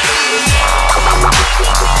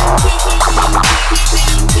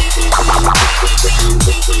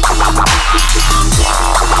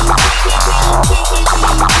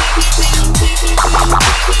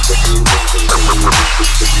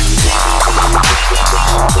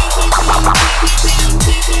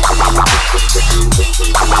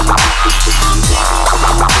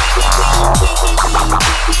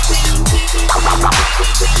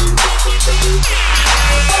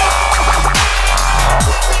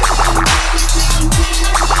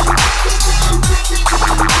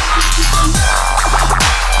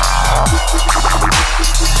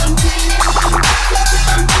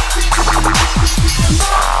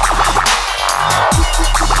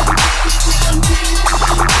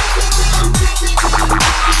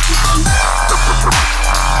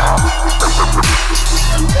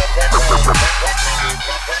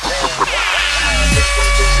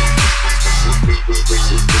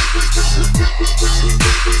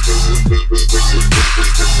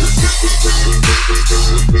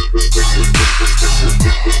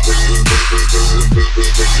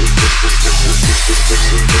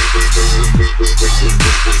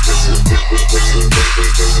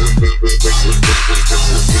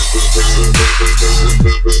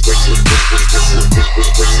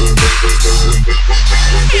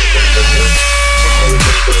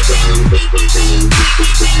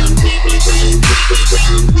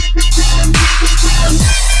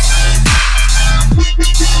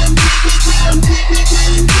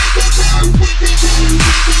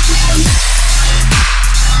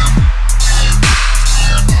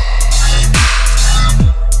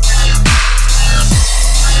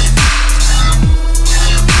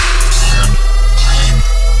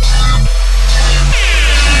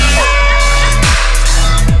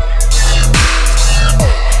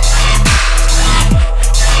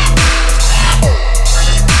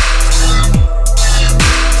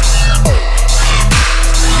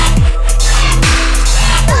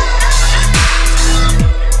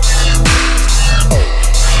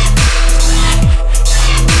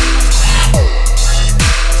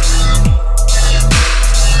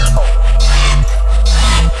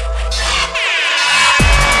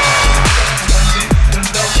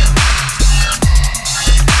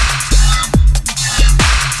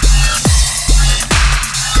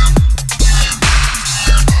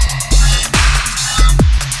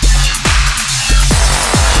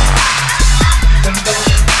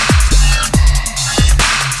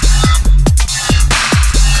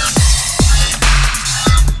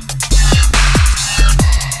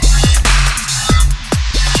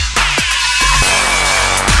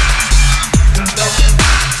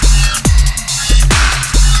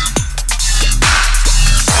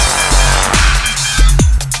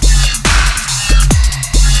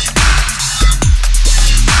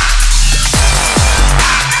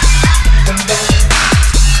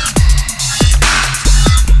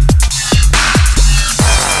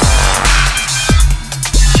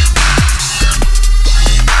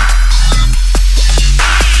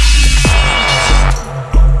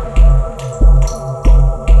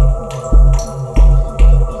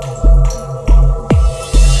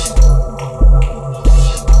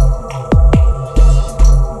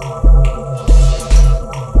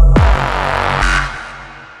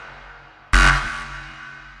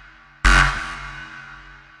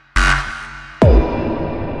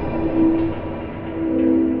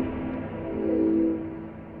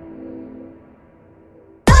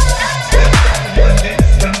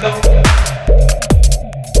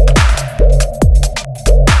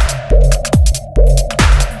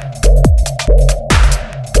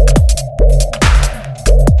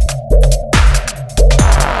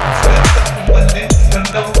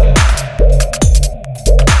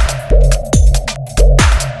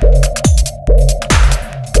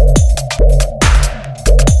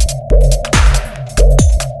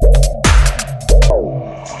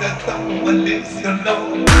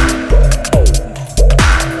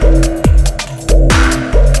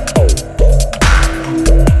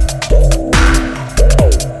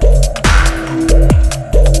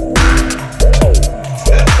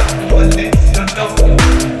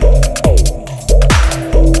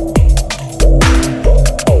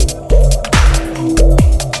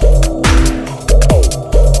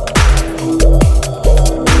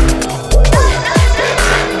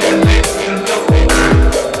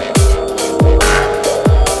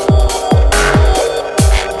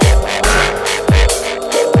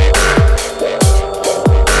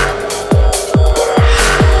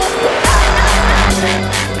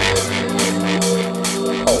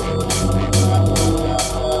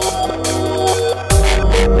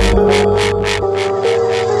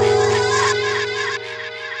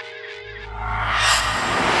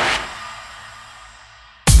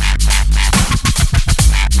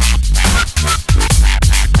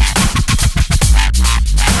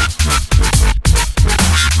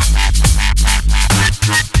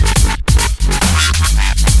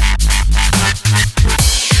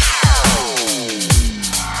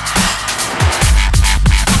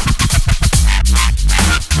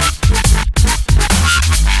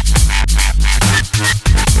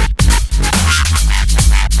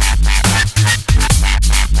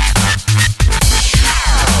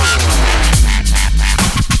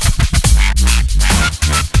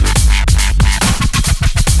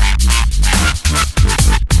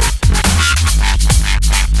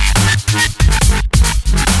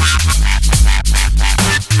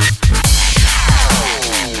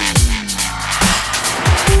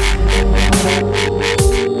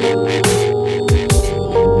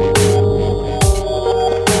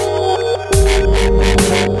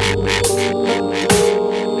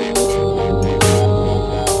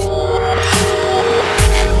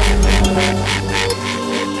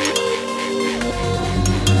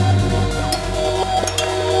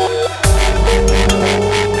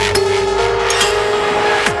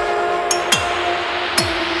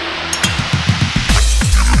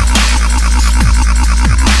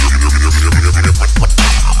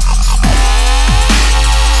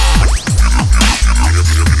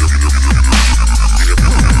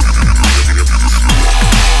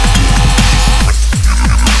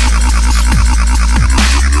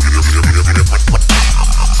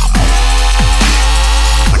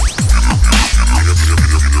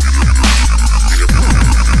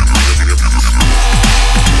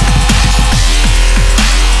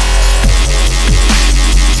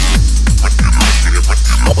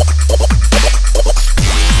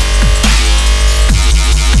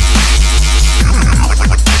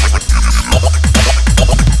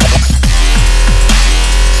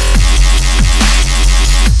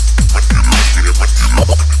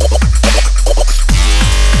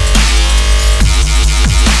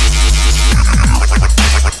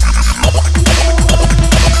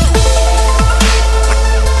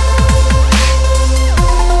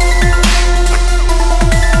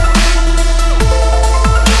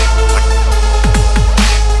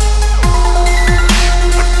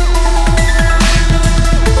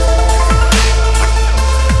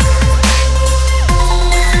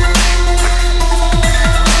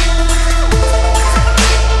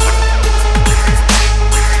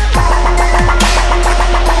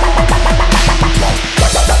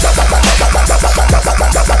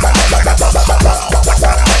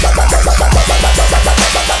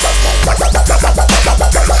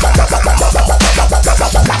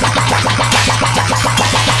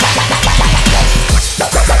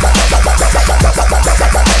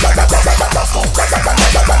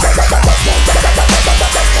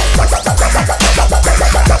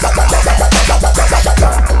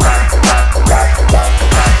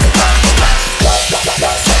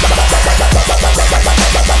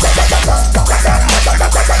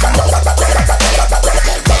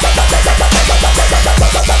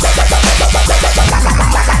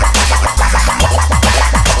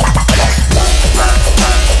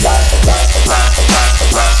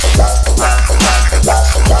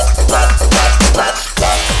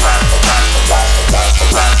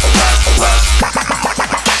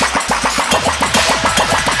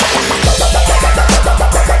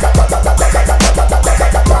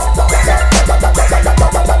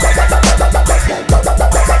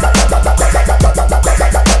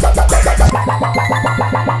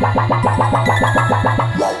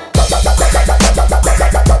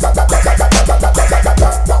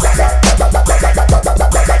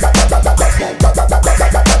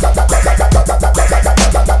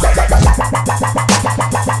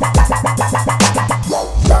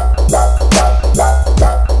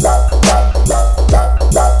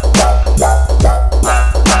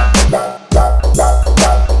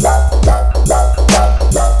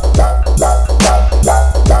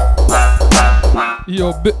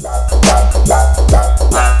 Yo,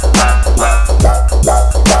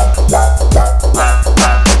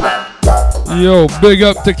 Yo, big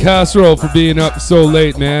up to Casserole for being up so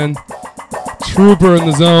late, man. Trooper in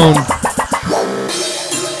the zone.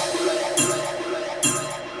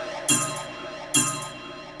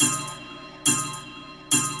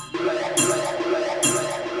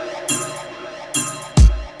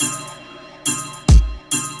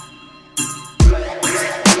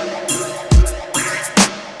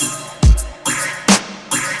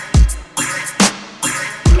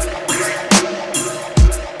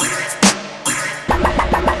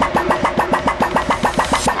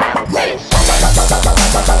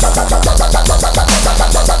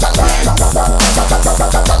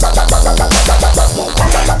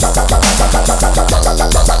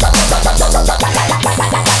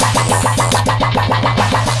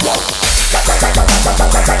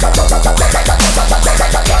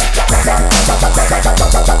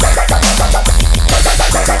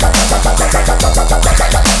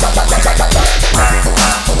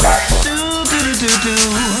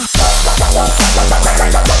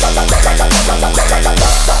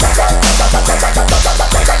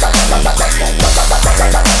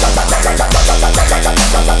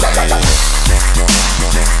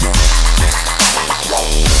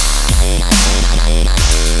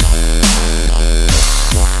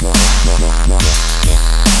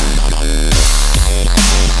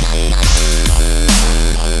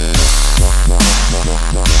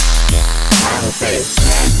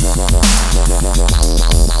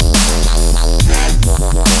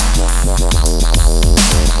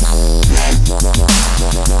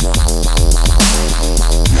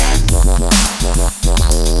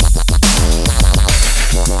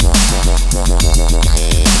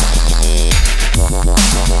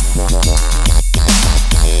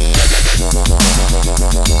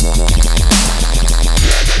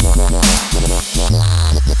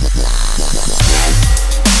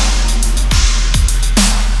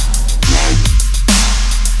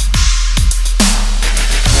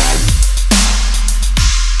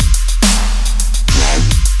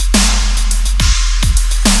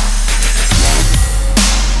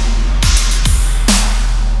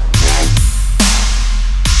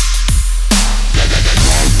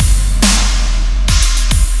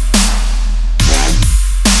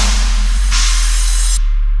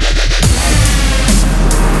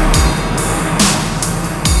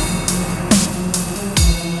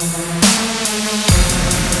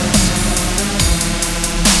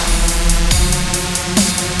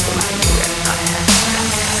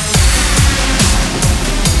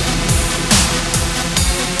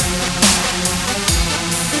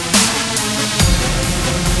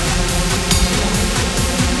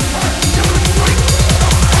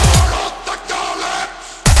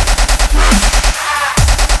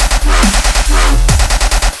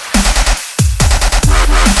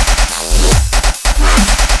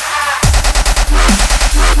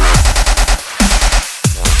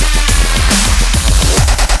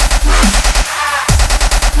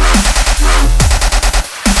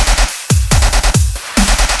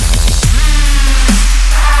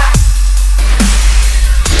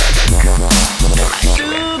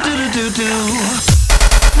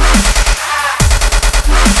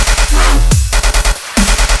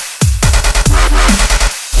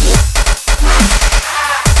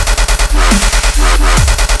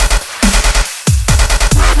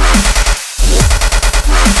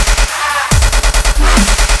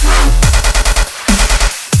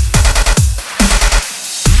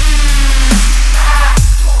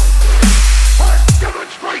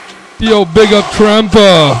 Yo, big up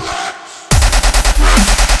Trampa.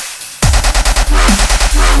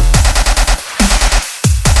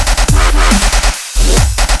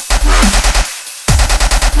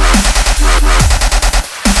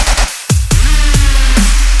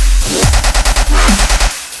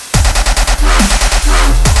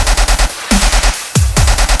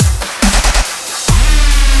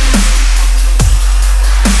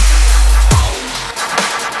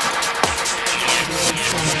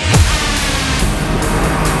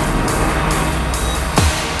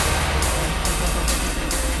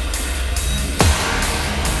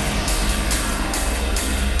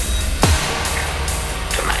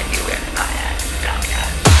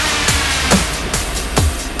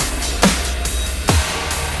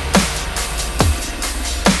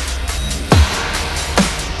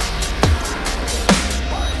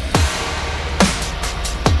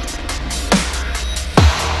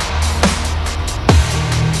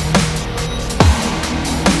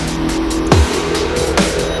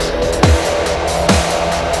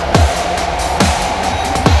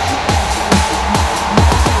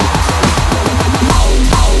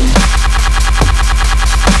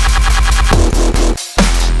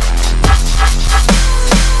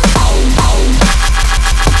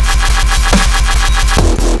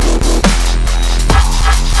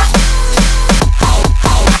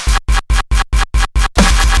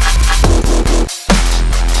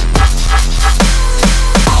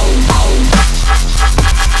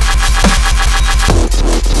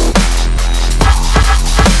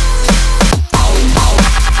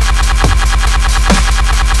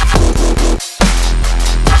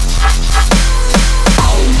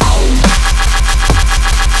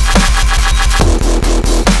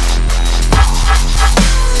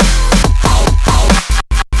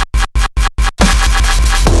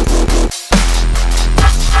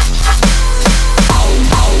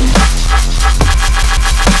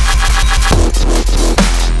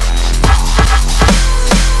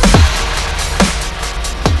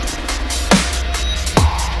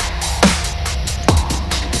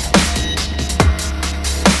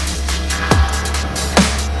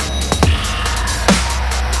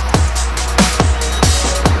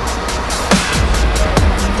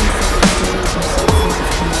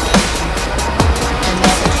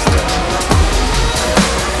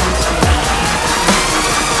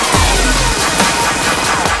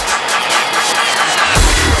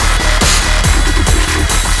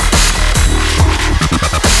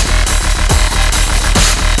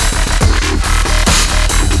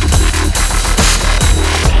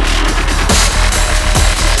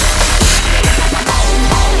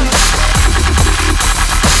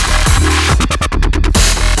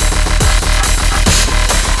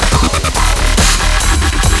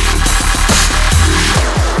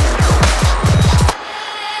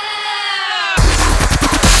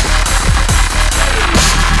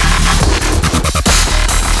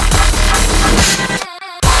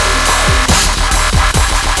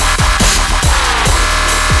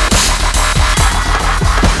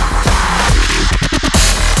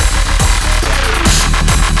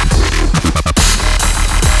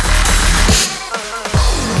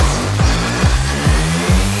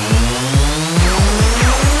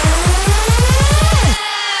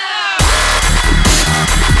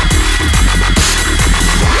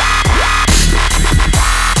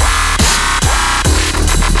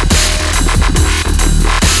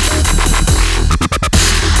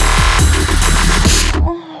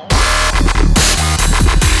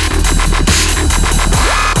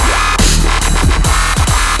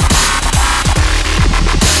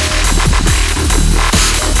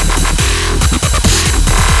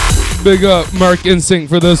 Big up Mark Instinct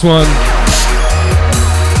for this one.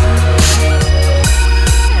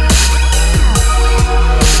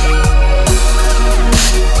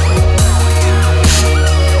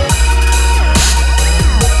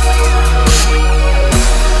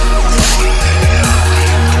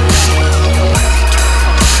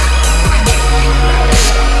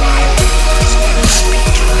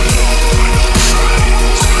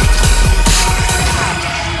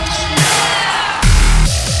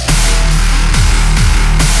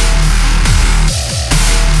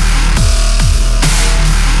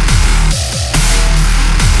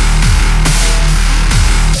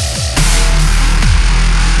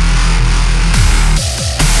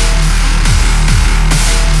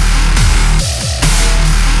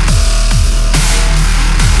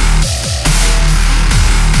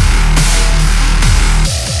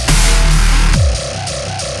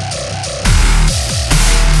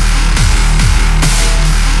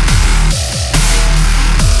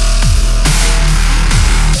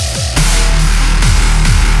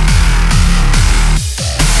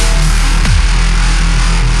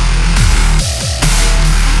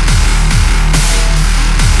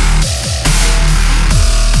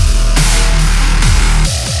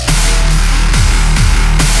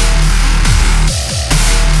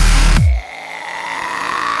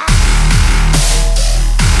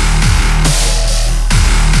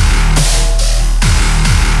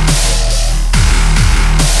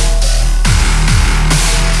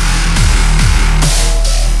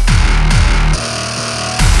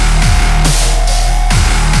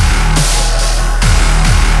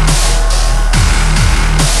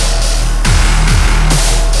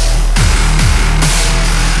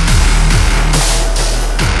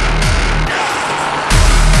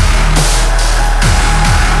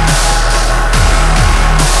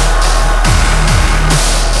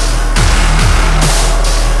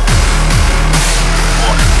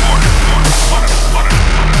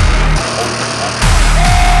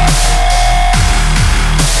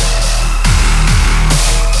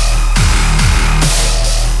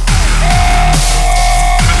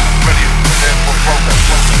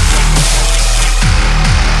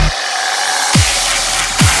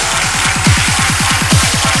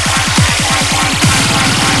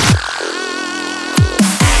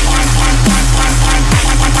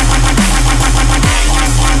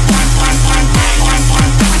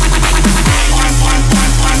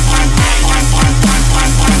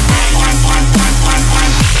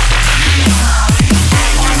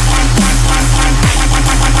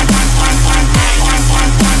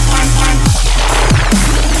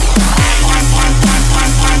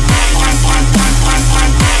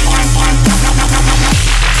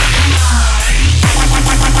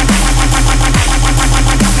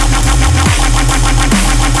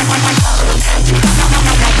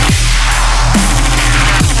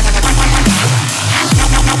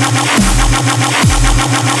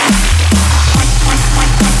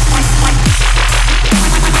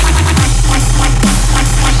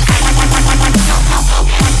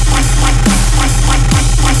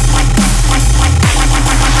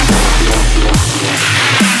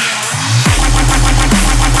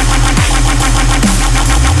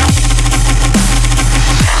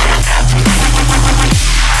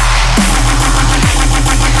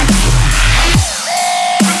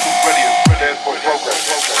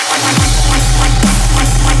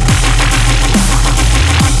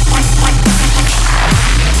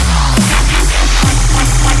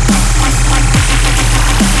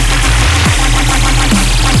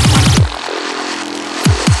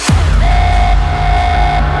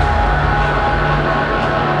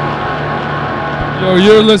 Yo,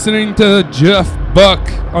 you're listening to Geoff Buck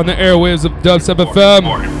on the airwaves of Dubstep FM.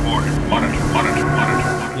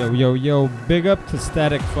 Yo, big up to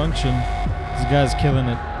Static Function. This guy's killing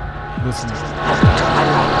it. Listen.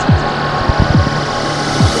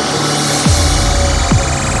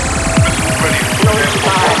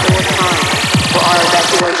 For our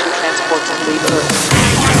evacuation transport to leave Earth.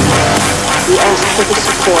 We ask for the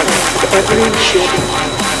support of every ship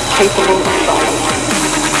capable of flying.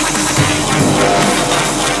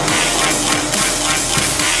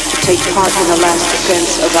 To take part in the last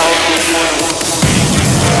defense of our home world.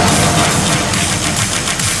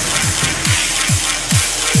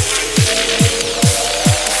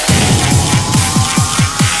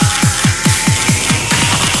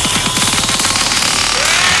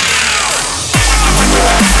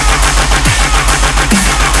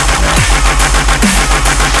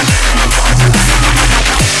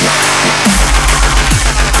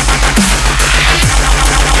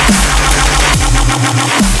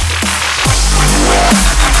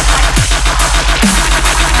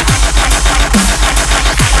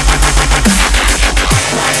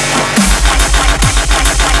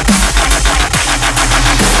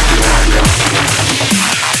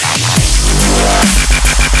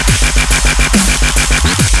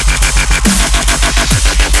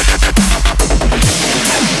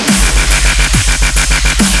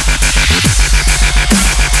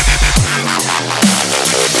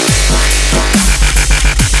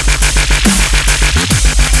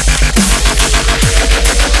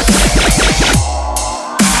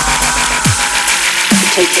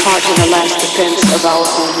 part in the last defense of our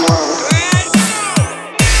home world.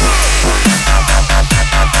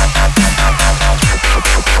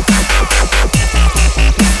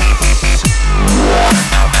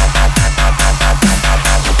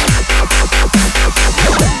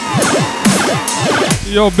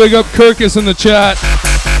 Yo, big up Kirkus in the chat.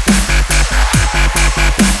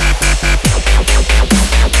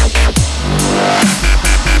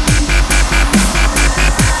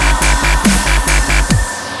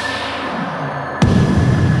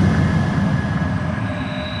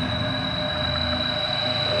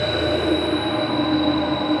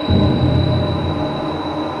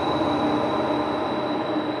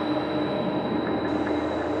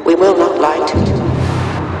 We will not lie to you.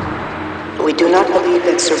 We do not believe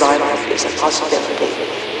that survival is a possibility.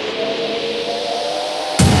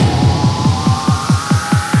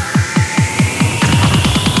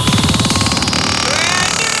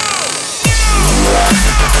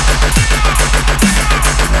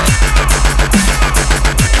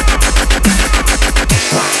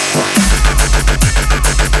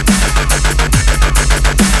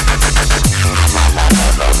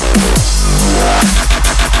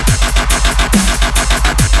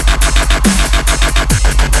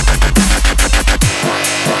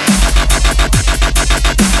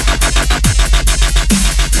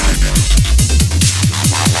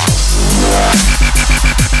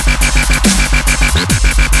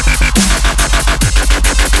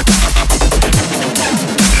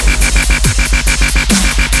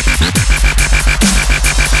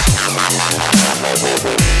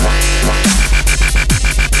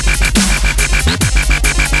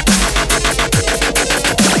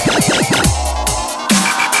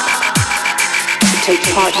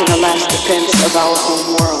 Take part in the last defense of our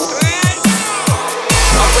home world.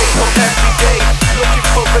 I wake up every day, looking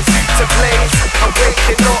for a suit to blaze. I'm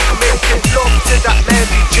waking up, making love to that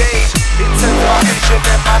Mary Jane. It turns my vision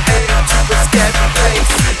and my head into a scary place.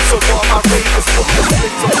 So what my ravers put the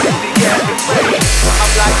splits up in the air and rain.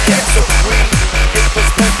 I'm like, get so green, it was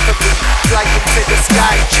meant for me. Flying to the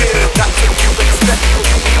sky, chill, that's what you expect from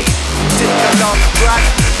me. Take a long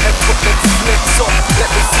drive and put them splits up. Let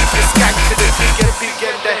me see the skank to the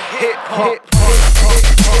begin the hip hop.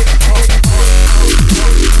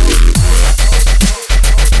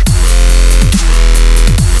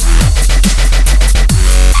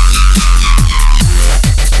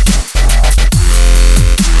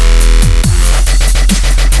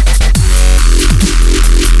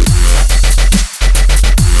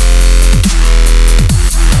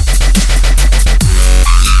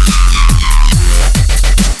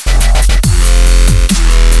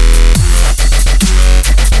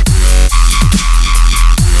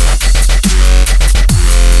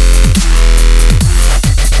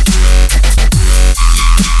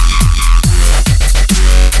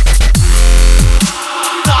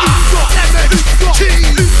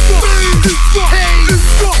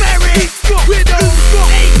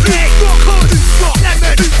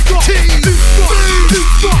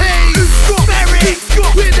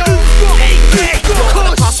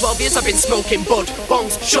 Smoking bud,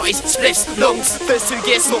 bongs, shotties, spliffs, lungs. First 2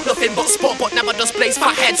 years smoke nothing but spot, but now I just blaze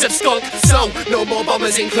fat heads of skunk. So, no more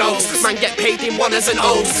bombers in clothes. Man get paid in oneers and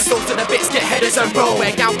O's. Sold to the bits, get headers and roll.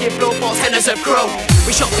 Where gal give blow balls, henners of crow.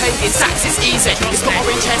 We shop paint in sacks, it's easy. It's got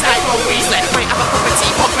orange hairs like Ron Weasley. Might have a cup of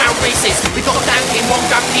tea, pop round races. We got down in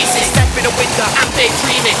 1 gram pieces. Step in the window, I'm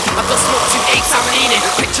daydreaming. I've just smoked 2 apes, I'm leaning.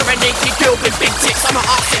 Picture a naked girl with big tits. I'm an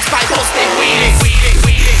artist by Boston wheeling.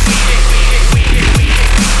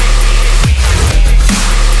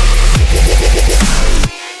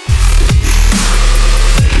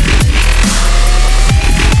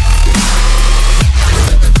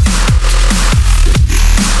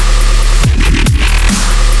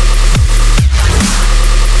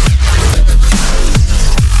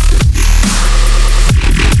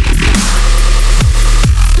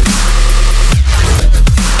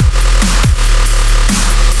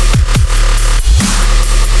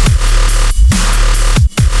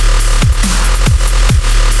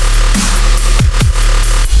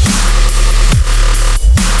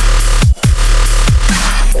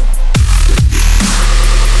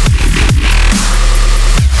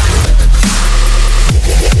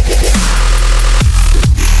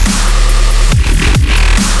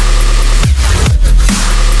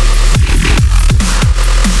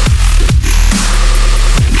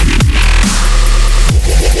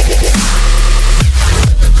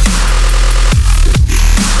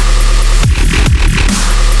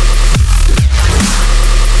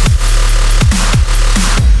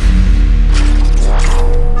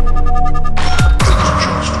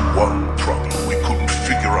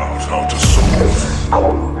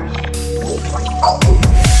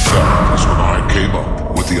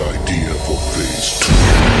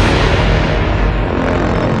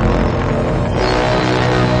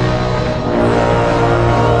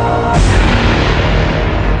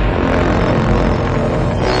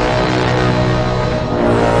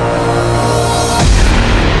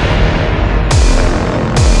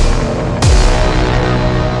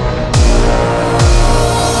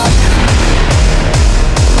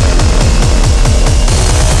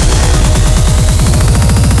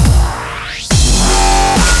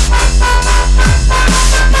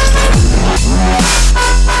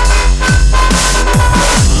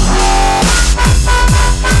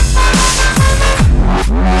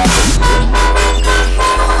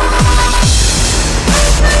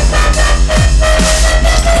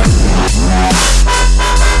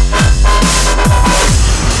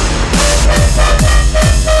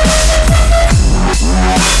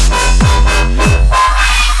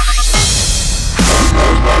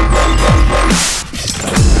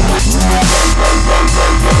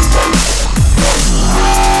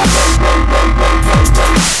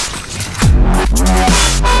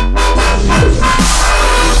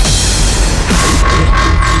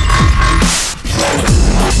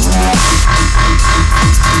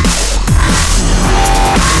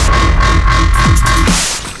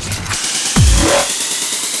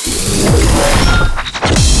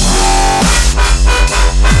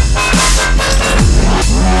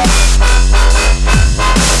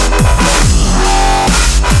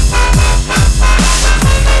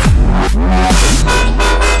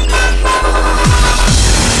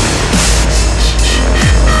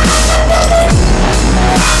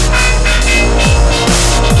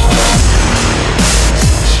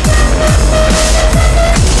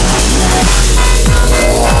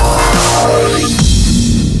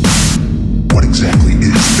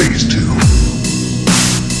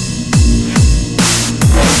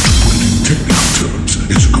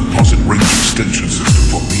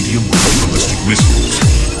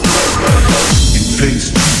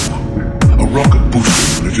 Phase 2. A rocket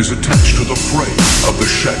booster unit is attached to the frame of the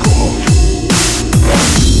Shacklehawk.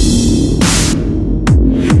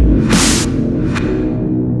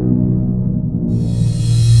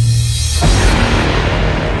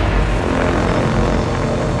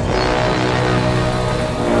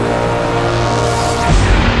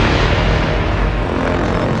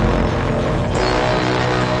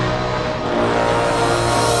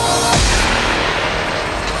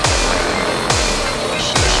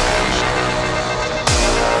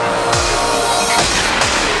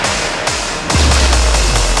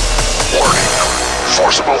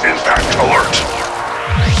 Forcible impact alert.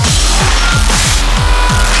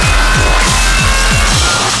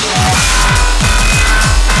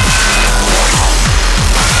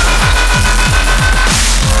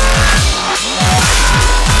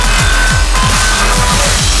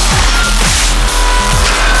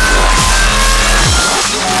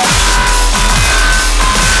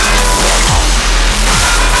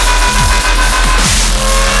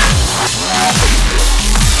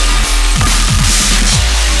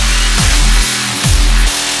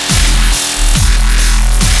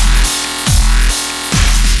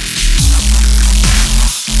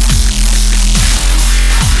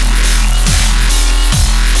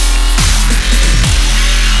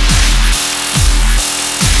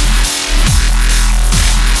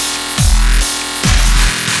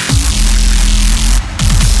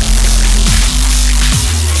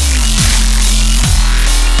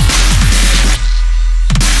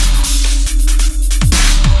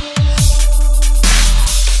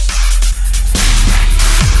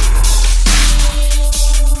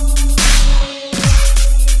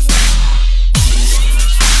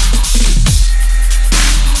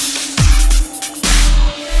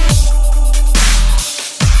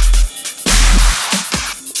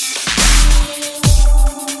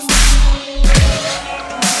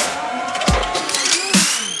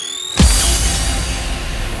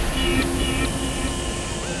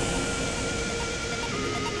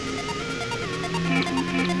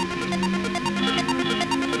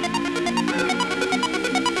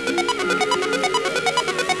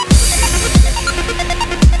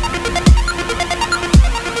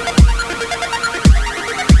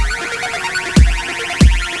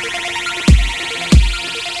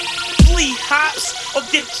 Or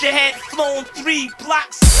get your head flown 3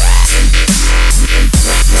 blocks.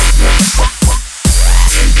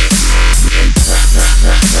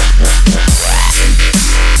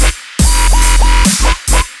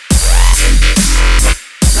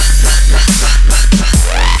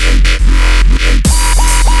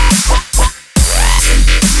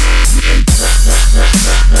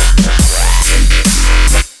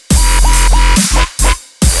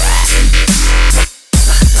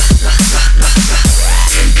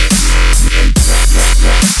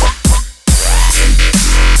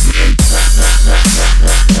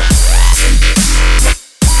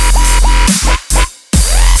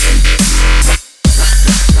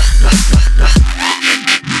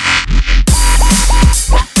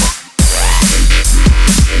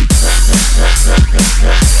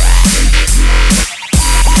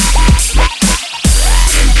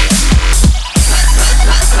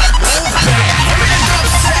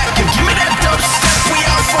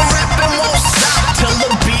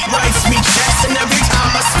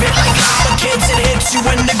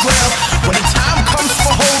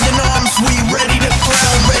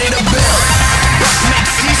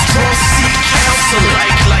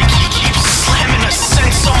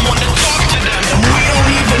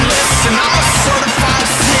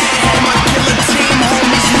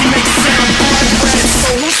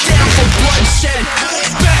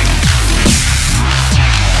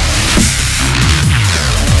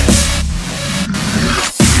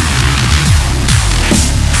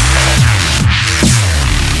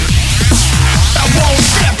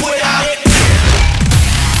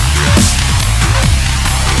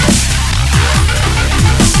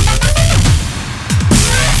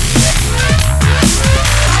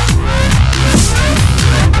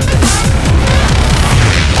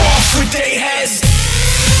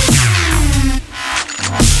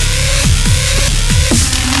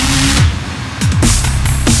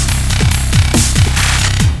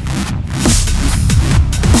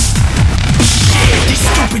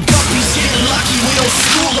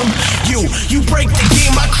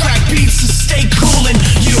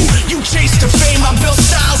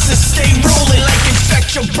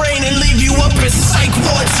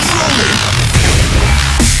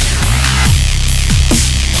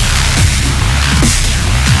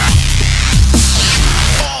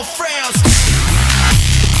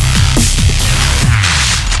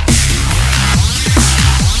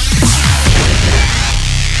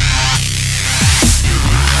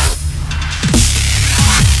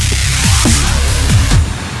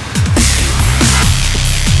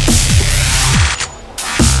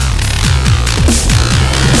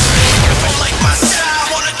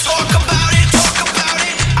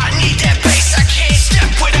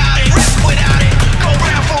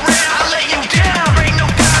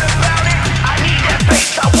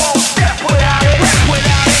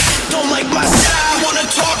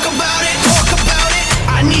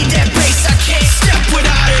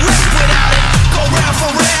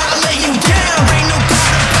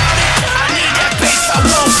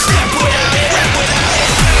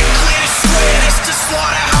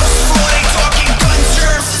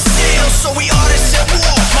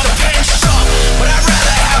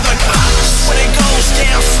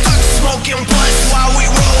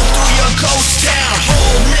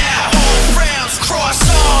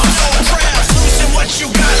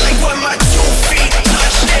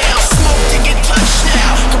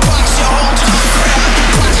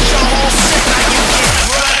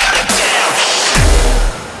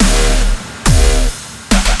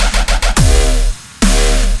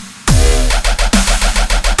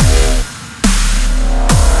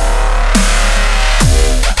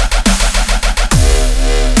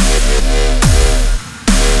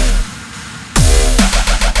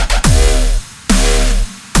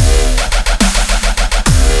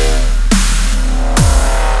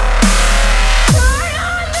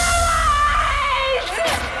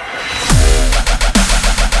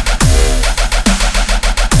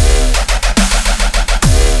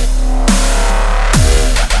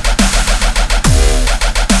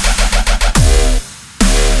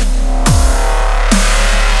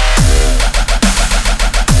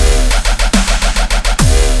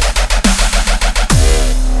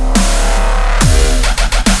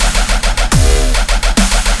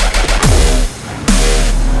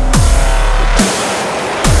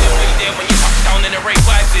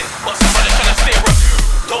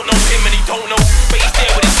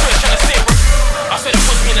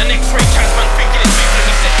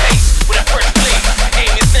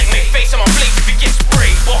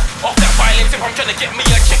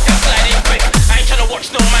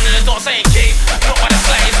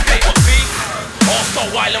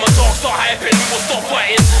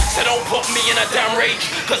 me in a damn rage,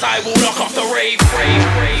 cause I will knock off the rave.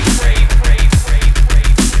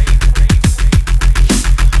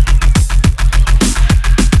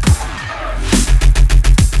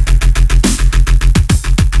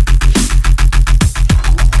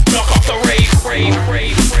 Knock off the rave.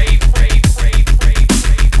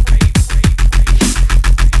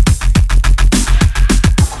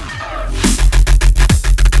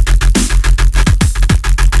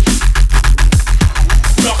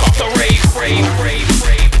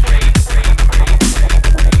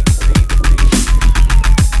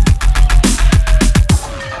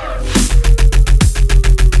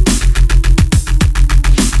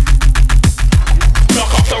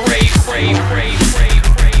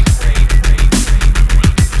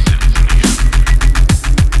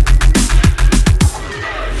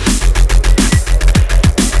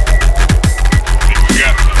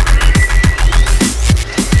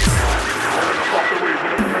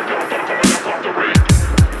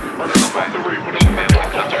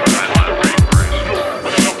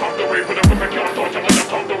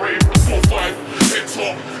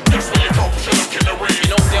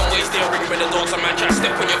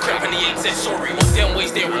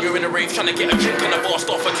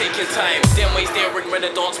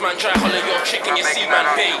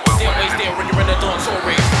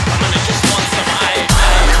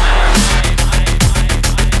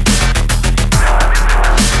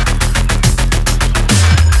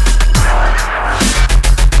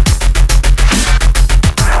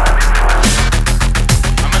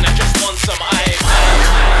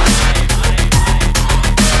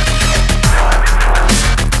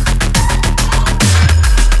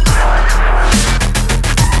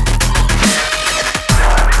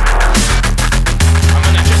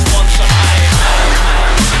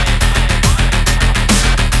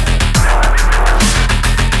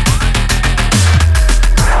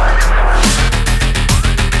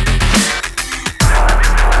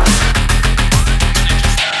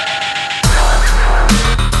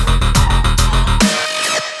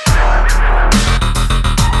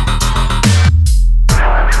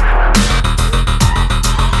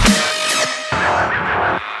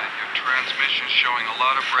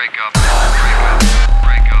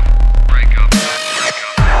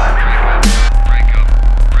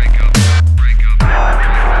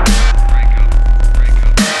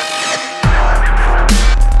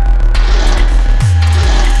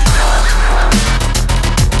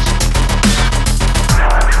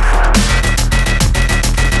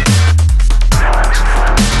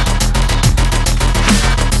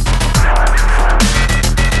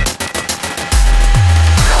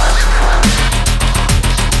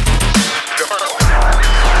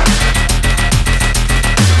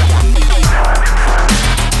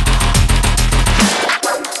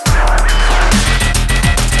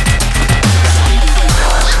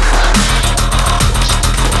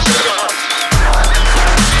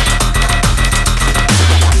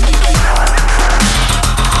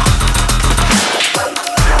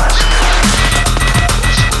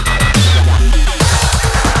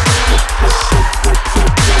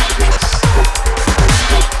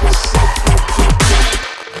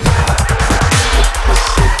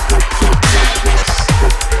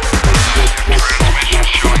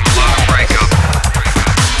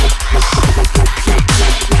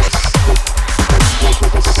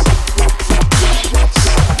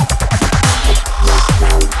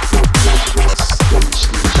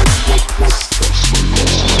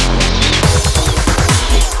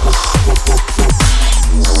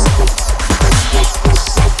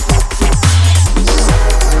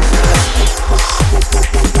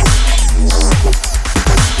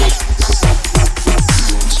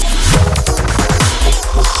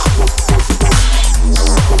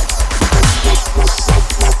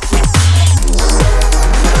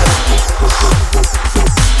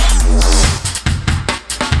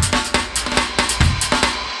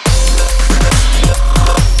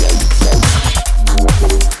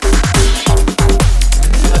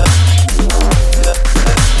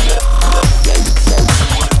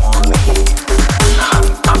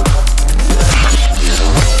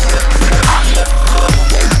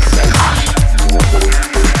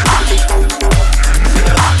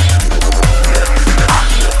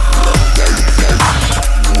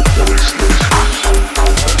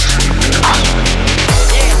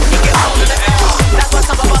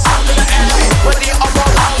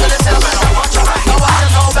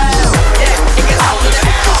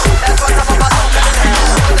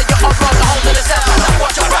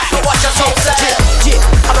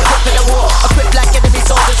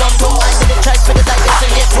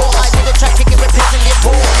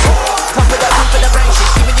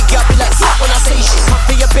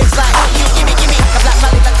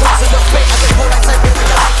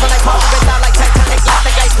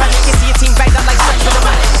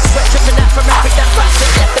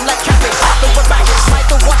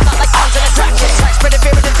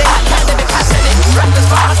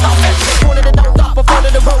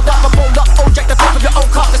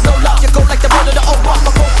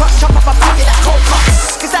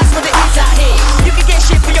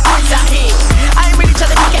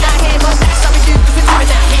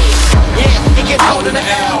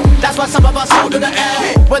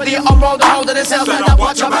 Whether you're on road or holding itself, and I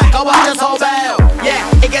watch your back or watch your soul bow. Yeah,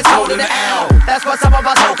 it gets cold in the L. That's why some of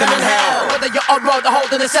us smoking in hell. Whether you're on road or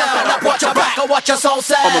holding itself, and I watch your back or watch your soul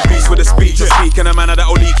sell. I'm a beast with a speech, I speak in a manner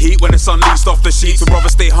that'll leak heat when it's unleashed off the sheets. So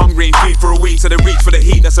brothers stay hungry and feed for a week, so they reach for the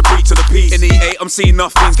heat, that's a breach of the peace. In E8, I'm seeing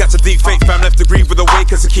nothing, catch a deep fake fam left to grieve with a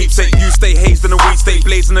wake as a keepsake. You stay hazed and the weed stay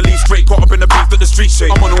blazing the leaf straight, caught up in the beef that the street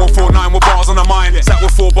shake. I'm on a 149 with bars on the mind, sat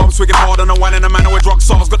with 4 bombs, swigging hard on the wine in a manner where drug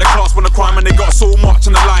stars got their class on the crime and they got so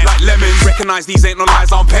much on the line. Like lemons, recognize these ain't no lies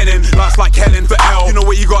I'm penning. Life's like Helen for L. You know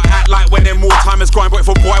what you gotta act like when in more time is grind, but if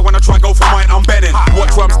a boy when I try go for mine, I'm bending.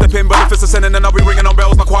 Watch where I'm stepping, but if it's a sending, then I'll be ringing on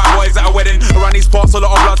bells like quiet boys at a wedding. Around these parts, a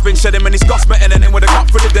lot of blood's been shedding, many scuffs met ending with a cup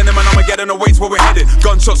for the denim, and I'ma get in the ways where we're headed.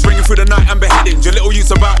 Gunshots ringing through the night and beheadings. Your little youth's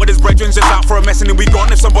about with his brethren, just out for a mess and he'll be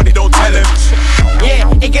gone if somebody don't tell him. Yeah,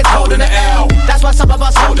 it gets cold in the L. That's why some of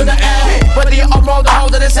us holding the L. Whether you're on road or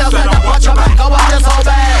holding itself, and I watch your back or watch your soul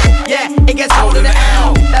bow. Yeah, it gets cold in the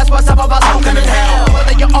L. That's why some of us smoking in hell.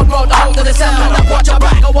 Whether you're on road or holding itself, and I watch your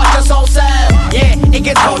back or watch your soul sell. Yeah, it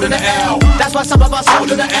gets cold in the L. That's why some of us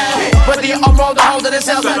holding the L. Whether you're on road or holding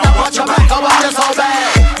itself, and I watch your back or watch your soul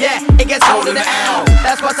bow. Yeah, it gets cold in the L.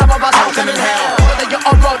 That's why some of us smoking in hell. Whether you're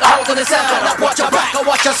on road or holding itself, and I watch your back or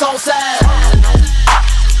watch your soul sell.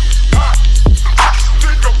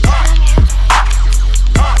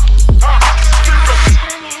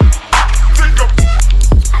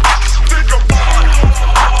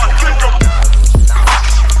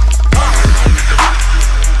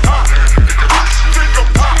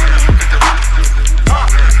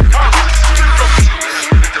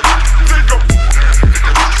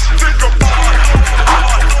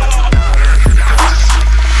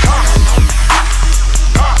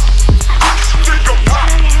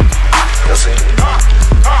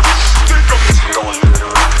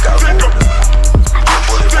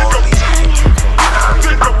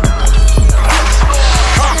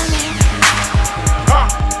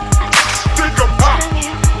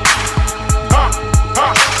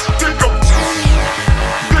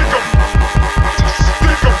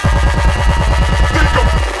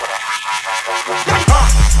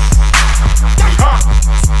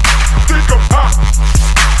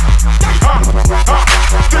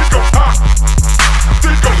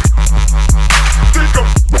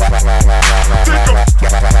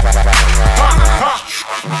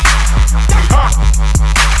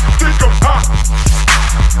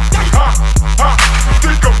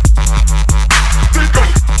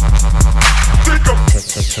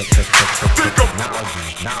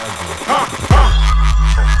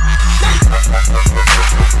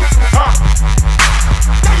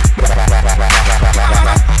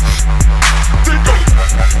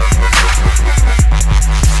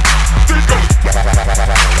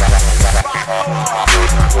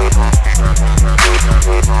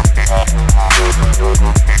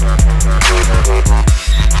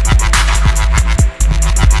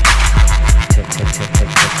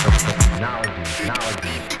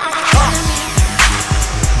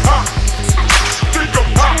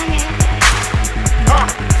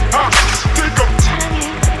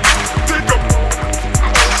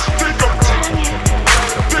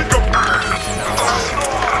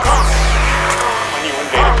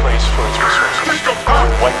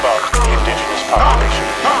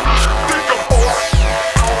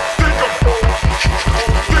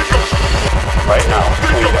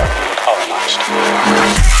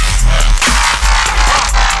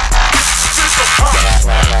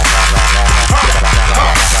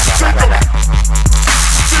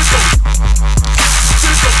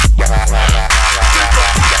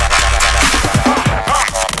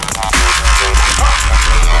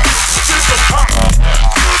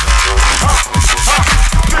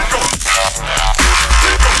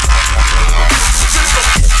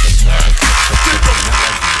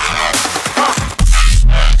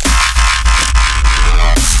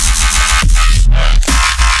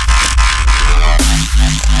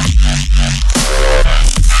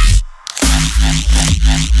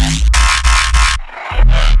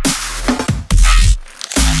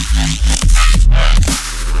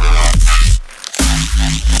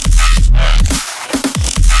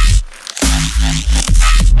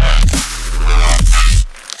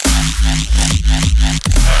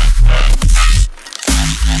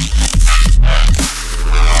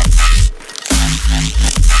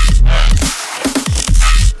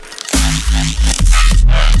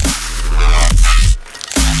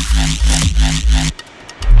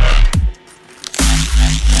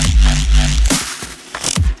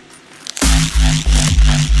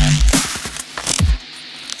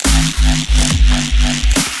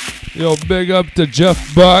 Yo, big up to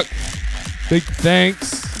Jeff Buck. Big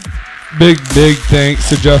thanks. big thanks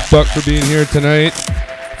to Geoff Buck for being here tonight.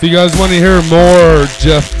 If you guys want to hear more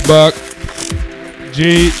Geoff Buck,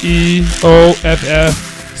 JEOFF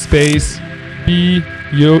space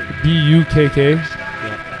BUKK.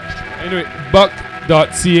 Anyway,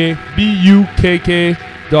 buck.ca, BUKK.ca.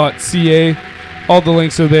 All the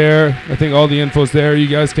links are there. I think all the info's there. You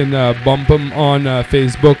guys can bump them on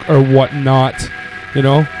Facebook or whatnot. You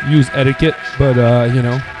know, use etiquette, but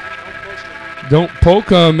don't poke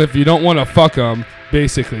them if you don't want to fuck them.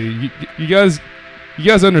 Basically, you guys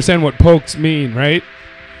understand what pokes mean, right?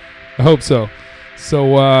 I hope so.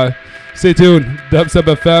 So stay tuned. Dubstep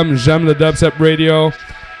FM, JaimeLeDubstep Radio,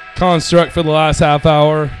 Construct for the last half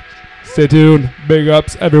hour. Stay tuned. Big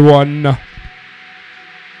ups, everyone.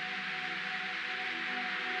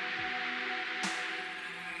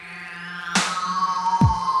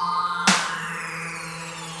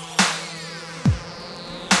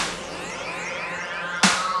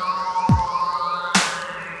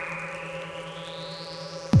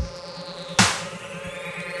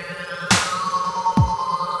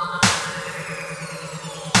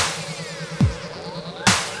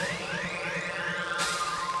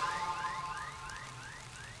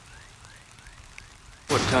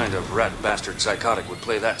 What kind of rat bastard psychotic would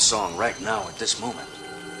play that song right now at this moment?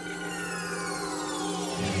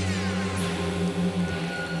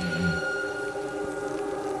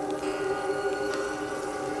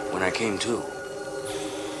 When I came to,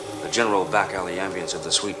 the general back alley ambience of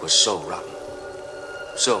the suite was so rotten,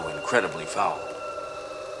 so incredibly foul.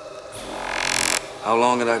 How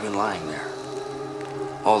long had I been lying there?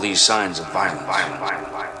 All these signs of violence.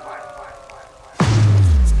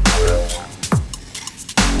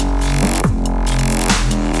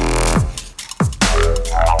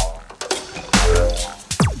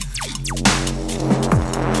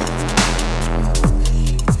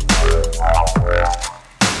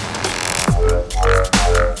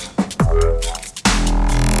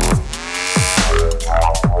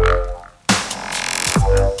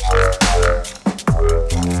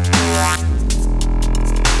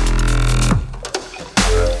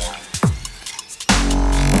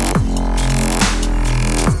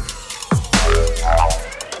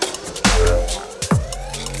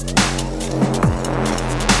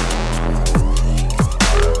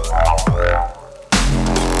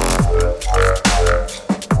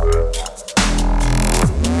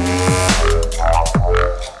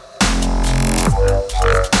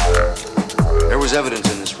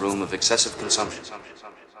 Evidence in this room of excessive consumption.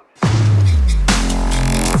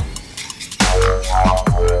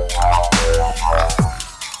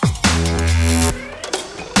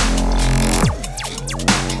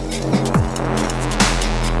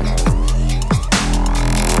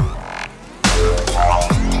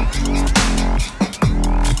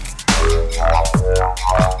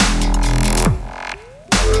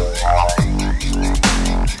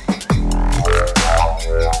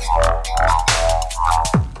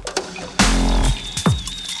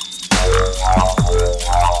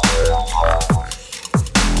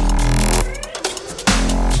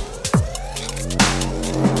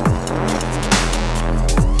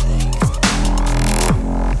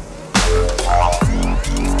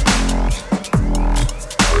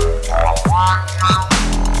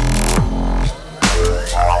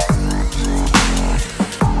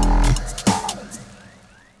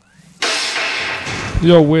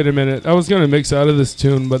 Yo, wait a minute. I was going to mix out of this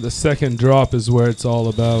tune, but the second drop is where it's all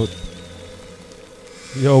about.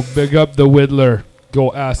 Yo, big up the Whittler.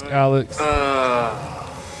 Go ask Alex.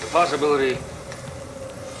 The possibility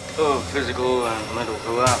of physical and mental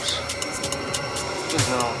collapse is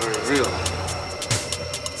now very real.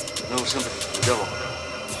 No sympathy for the devil.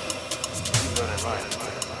 Keep that in mind.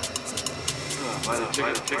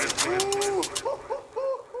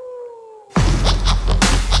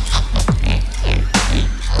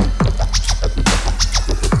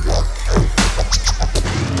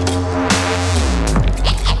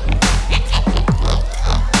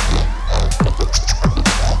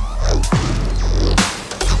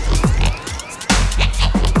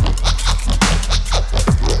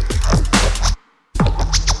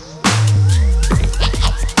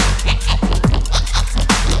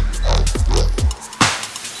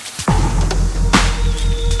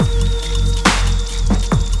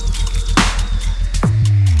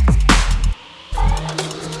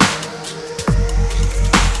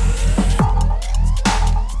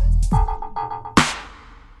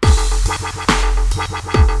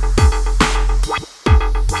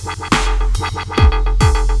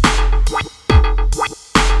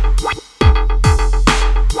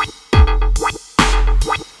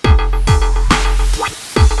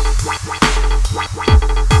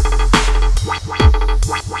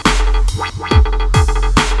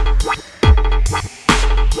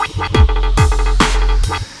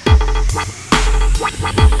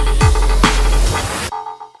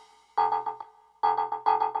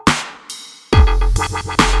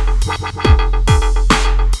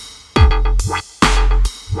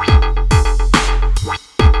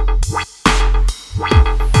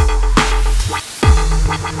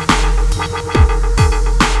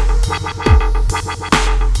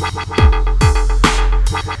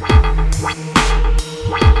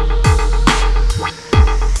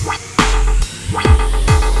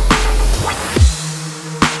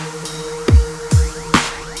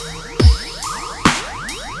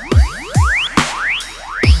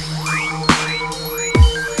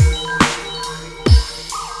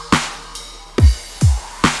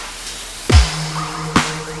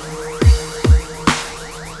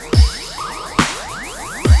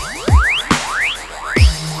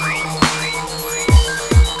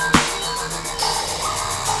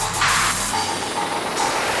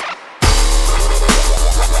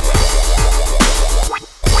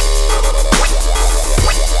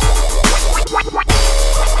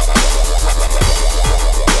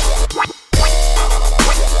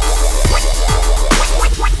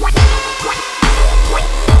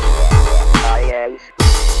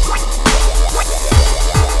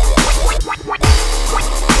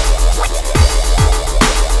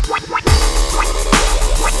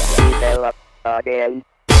 again.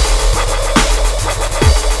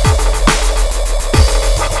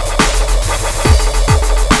 Science.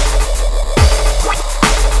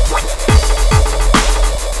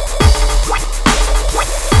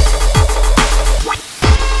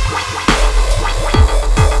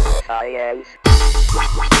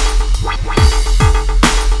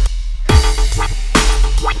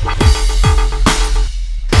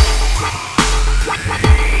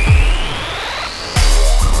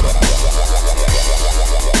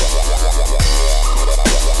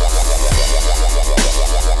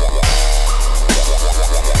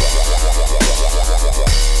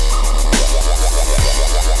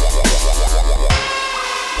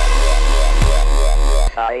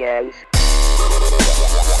 Science.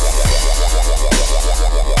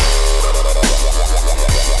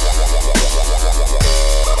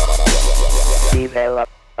 Develop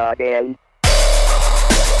again.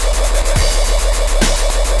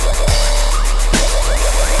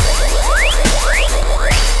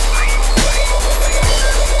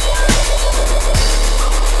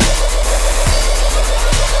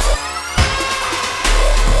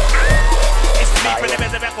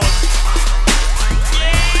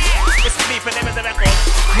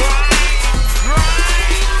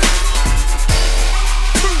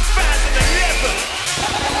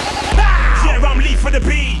 For the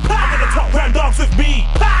beat, I'm with the top round dogs with me.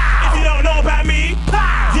 If you don't know about me,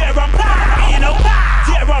 yeah, I'm you know,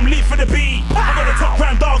 yeah, I'm lead for the beat. I'm with the top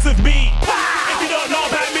round dogs with me. If you don't know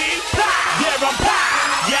about me, yeah, I'm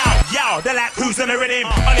yo, they're like who's on the rhythm?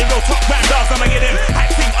 Only real top round dogs, I'ma get him.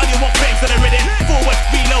 Acting only one claims on the rhythm. Forward,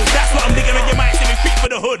 reload, that's what I'm digging. And you might see me creep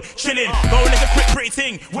for the hood, chilling. Go like a quick, pretty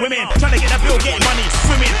thing. Women trying to get that bill, getting money,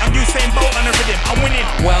 swimming. I'm Usain Bolt on the rhythm, I'm winning.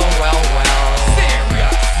 Well.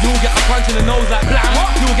 You'll get a punch in the nose like blam.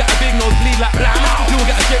 You'll get a big nose bleed like blam. You'll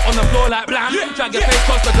get a shit on the floor like blam. Try to get face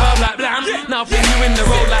across the curb like blam. Now fling you in the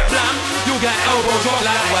road like blam. You'll get elbow drop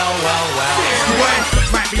like well.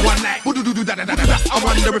 Might be one night. I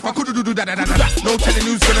wonder if I could do da da da da. No telling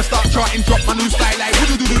who's gonna start charting, drop my new style like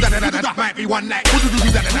da da da da. Might be one night. Da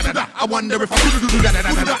da da. I wonder if I could do da da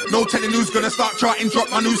da da. No telling who's gonna start charting, drop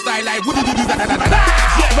my new style like da da da da.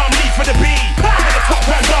 Yeah, I'm lead for the beat. I'm with the top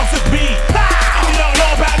round dogs with me. If you don't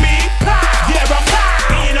know about me, yeah, I'm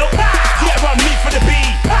you know, yeah, I'm lead for the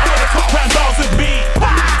beat. I'm with the top round dogs with me.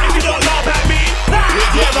 If you don't know about me,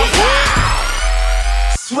 yeah, I'm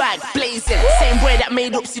swag blazing, same way that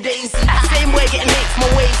made Upsy Daisy. Same way getting hate from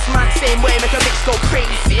my waist, man. Same way make a mix go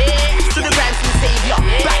crazy. To the rhymes from the savior.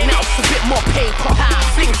 Back now, it's a bit more paper.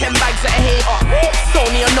 Fling 10 bags at a hater.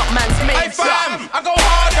 Sony or not man's made. Hey fam, I go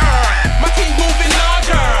harder. My team moving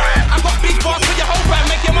larger. I got big boss for your whole band.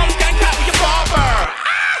 Make your mom skank out with your father.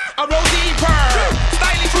 I roll deeper,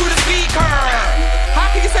 styling through the speaker. How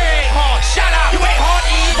can you say hard? Shut up, you ain't hard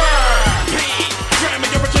either. P, Grammy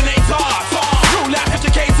originator. Rule out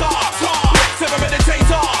educator. Next ever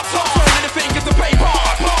meditator. Turning the fingers to paper.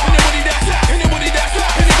 Anybody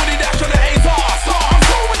that's trying to hate us. I'm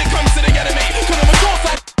cool when it comes to the enemy. Cause I'm a source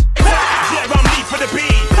like yeah, I'm lead for the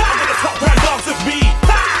beat. I'm with the top round dogs with me.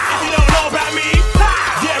 If you don't know about me,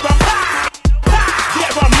 yeah,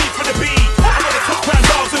 I'm lead for the beat. I'm with the top round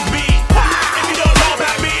dogs with me. If you don't know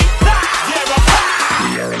about me, yeah,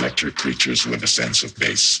 We are electric creatures with a sense of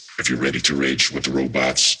bass. If you're ready to rage with the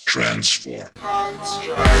robots, transform.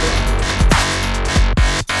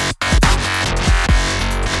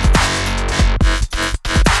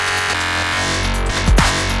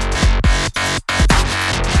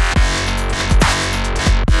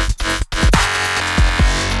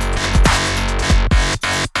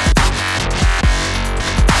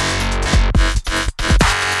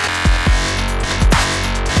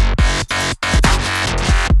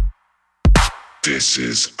 This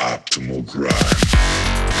is optimal grind.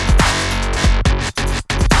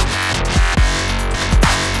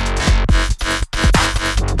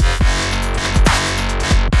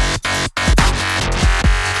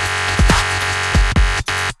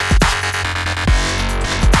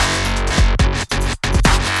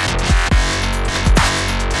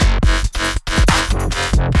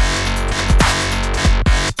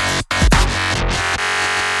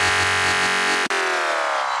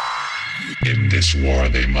 In this war,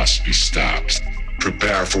 they must be stopped.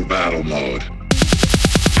 Prepare for battle mode.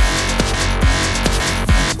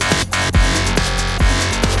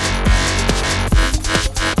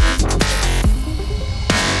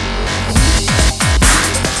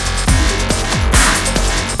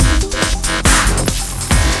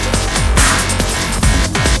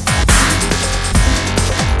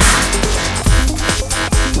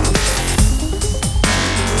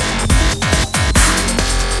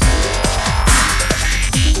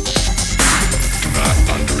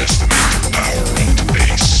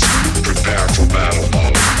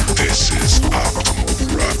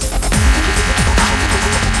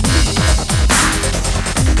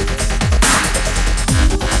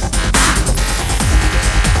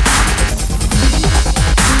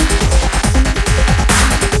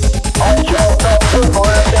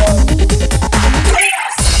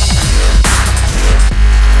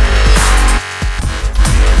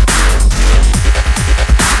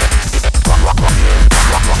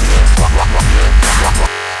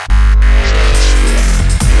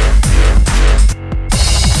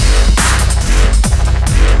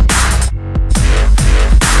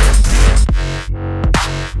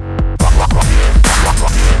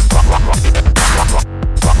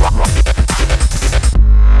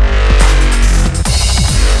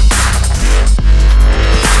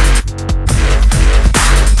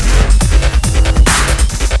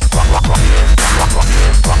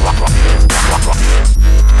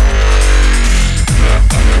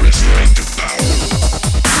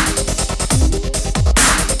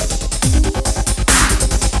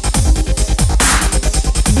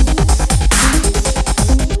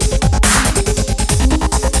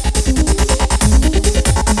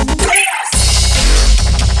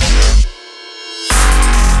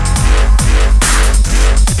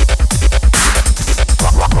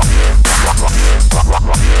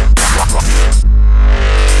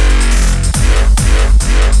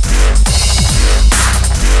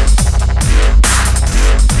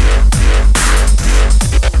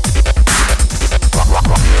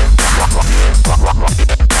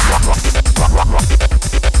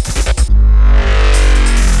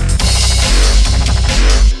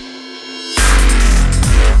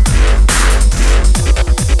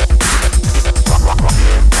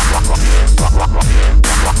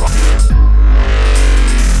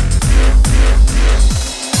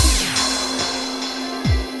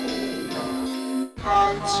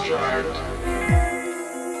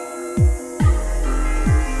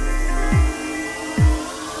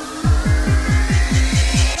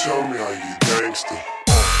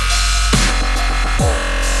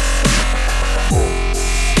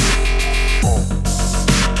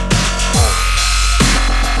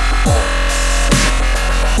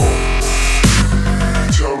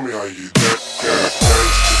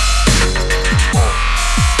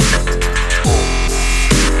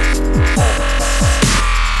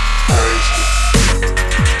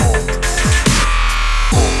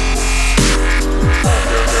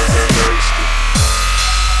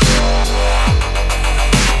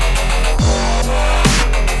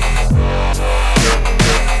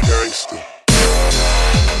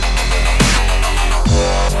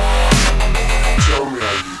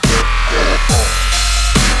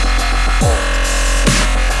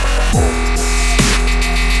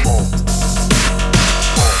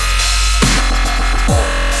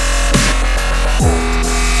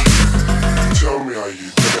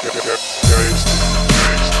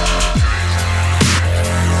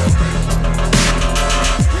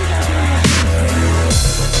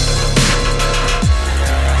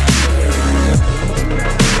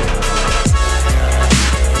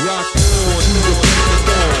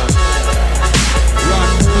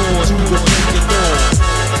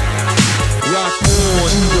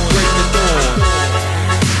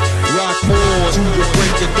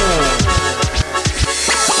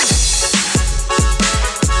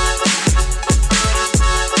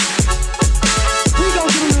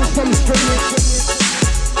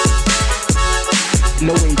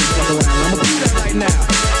 No way to fuck around. I'ma do that right now.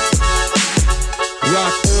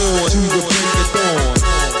 Rock on to the break of dawn.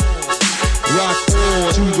 Rock on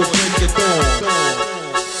to the break of dawn.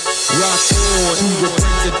 Rock on to the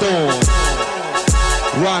break of dawn.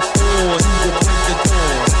 Rock on, even when you're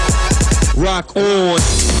gone. Rock on.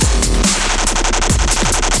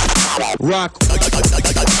 Rock on.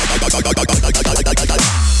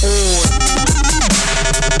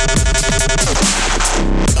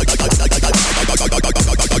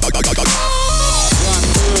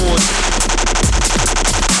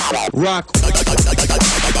 Rock on.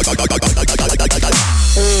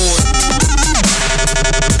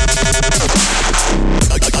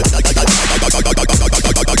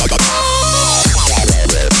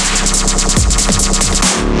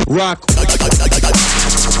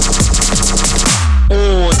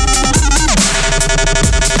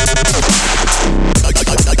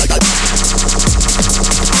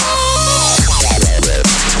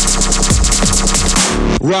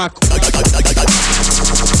 Rock on. Rock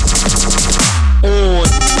on.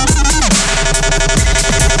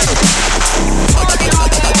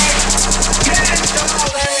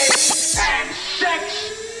 And sex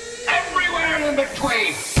everywhere in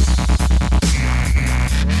between.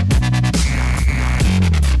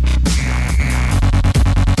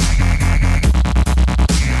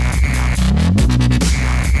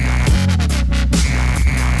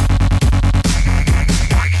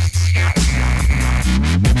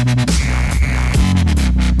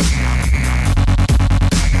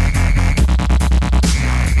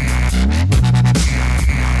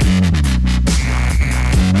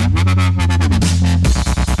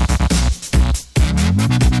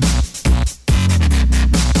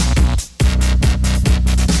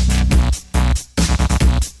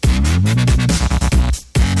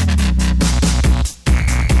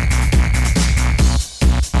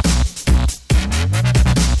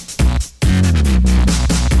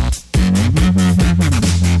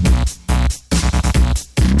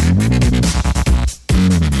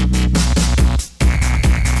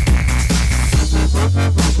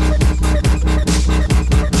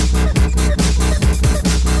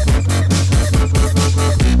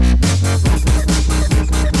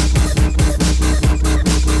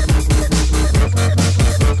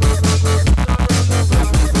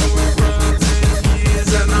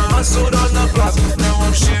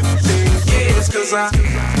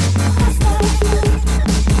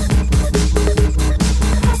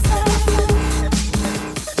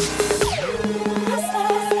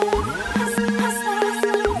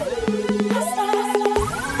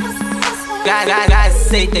 Guys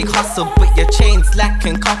say they hustle, but your chain's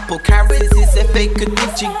lacking. Couple carries is if they could.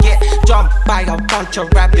 Did you get jumped by a bunch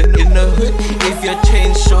of rabbit in the hood? If your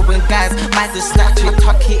chain's showing, guys might just snatch it,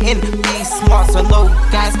 tuck it in. Be smart, so no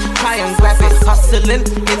guys try and grab it. Hustling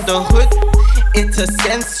in the hood, it's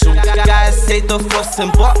essential. Guys say the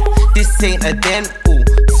frosting, but this ain't a den. Ooh,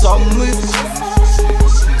 some move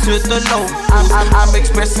to the low. I'm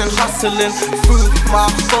expressing hustling through my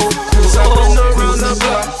vocals. I've been around the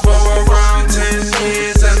block for around 10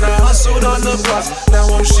 years, and I hustled on the bus. Now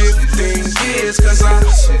I'm shifting gears, cause I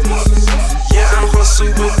hustle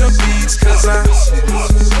with the beats, cause I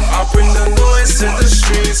bring the noise to the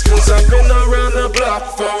streets. Cause I've been around the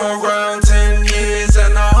block for around 10 years,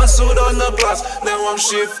 and I hustled on the bus. Now I'm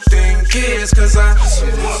shifting gears, cause I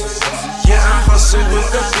hustle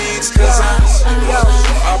with the beats, cause I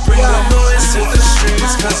bring the noise to the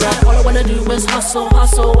streets, cause all I wanna do is hustle.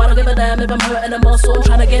 I don't give a damn if I'm hurting a muscle. I'm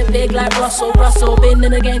trying to get big like Russell. Been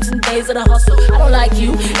in the game since days of the hustle. I don't like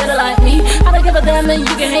you, you don't like me. I don't give a damn and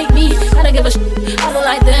you can hate me. I don't give a I don't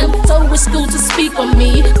like them. So it's cool to speak on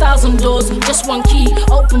me. 1,000 doors, just one key.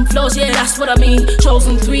 Open floors, yeah, that's what I mean.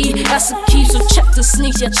 Chosen 3, that's the key. So check the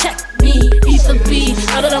sneaks, yeah, check me. Ether B,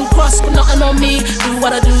 none of them cross, but nothing on me. Do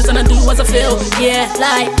what I do and I do as I feel. Yeah,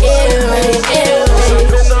 like I've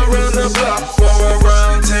been around the block for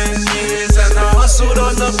around 10 years, and I hustled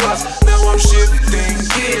on the bus. Now I'm shifting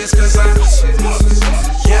gears, cause I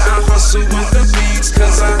hustle with the beats,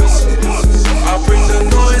 cause I bring the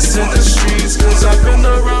noise to the streets. Cause I've been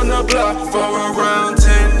around the block for around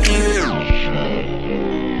 10 years.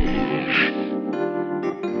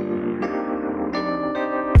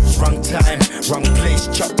 Wrong time, wrong place,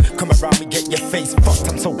 chop. Come around, we get your face fucked.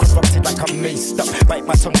 I'm so corrupted like I'm maced up. Bite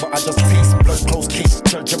my tongue, but I just taste blood, close case,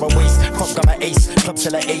 church of a waist. Fuck, got my ace, club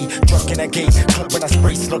till I A. Drunk in a gate, club when I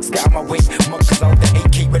spray slugs, get out my way. Mug, cause I'm the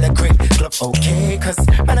AK with a great glove, okay. Cause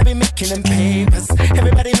man, I be making them papers.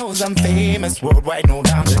 Everybody knows I'm famous. Worldwide, no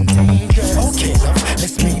damn dangerous. Okay, love,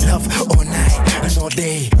 let's make love all night and all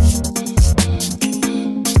day.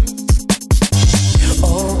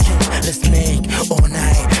 Okay, let's make all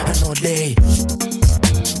night and all day.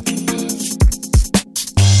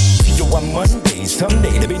 See you on Monday,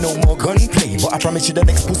 someday there be no more gunplay, but But I promise you the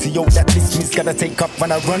next pussy, yo, that this me's gonna take up on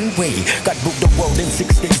a runway. Got booked the world in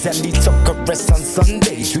 6 days and he took a rest on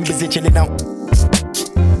Sunday. Too busy chilling out.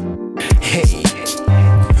 Hey,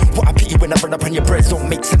 what I pity when I run up on your breads don't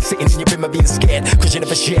make sense sitting in your brim of being scared. Cause you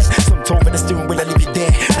never shared. Some told me the steering wheel, I leave you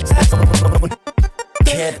there.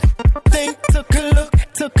 Kid. They took a look,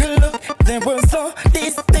 there was all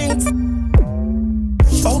these things.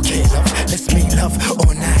 Okay, love, let's make love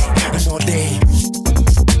all night and all day.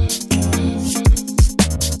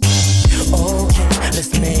 Okay,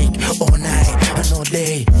 let's make all night and all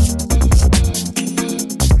day.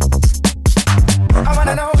 I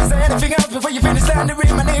wanna know, is there anything else before you finish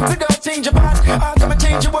slandering my name to go change your part? I'm gonna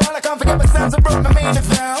change your world, I can't forget my sounds that broke my main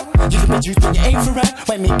found. You can produce when you ain't for rap.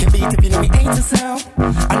 Why make a beat if you know we ain't to sound?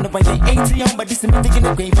 I know I ain't 80 young, but this is me thinking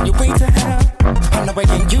the grave and you way to hell. I know I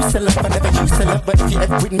ain't used to love, I never used to love. But if you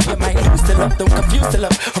ever with me, you might lose the love. Don't confuse the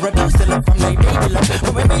love or abuse the love. I'm like baby love,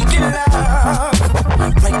 but we're making love.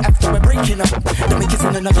 Right after we're breaking up, then we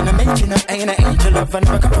kissing and nothing, I'm making up. Ain't an angel love, I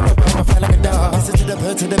never come from above, I fly like a dog. Listen to the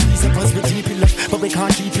bird, to the bees, and buzz with deep love. But we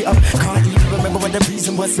can't keep it up, can't even remember what the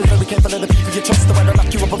reason was. So very careful of the people you trust. The one that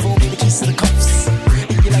lock you up before me, the keys to the cuffs.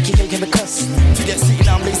 You like you can't get the cuss. Forget sitting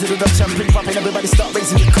down, raising the Dutch champagne popping, everybody start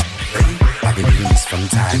raising the cup. I've been doing this from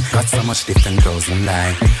time. Got so much different girls in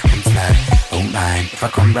line. I'm fly, don't mind if I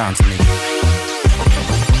come round to me.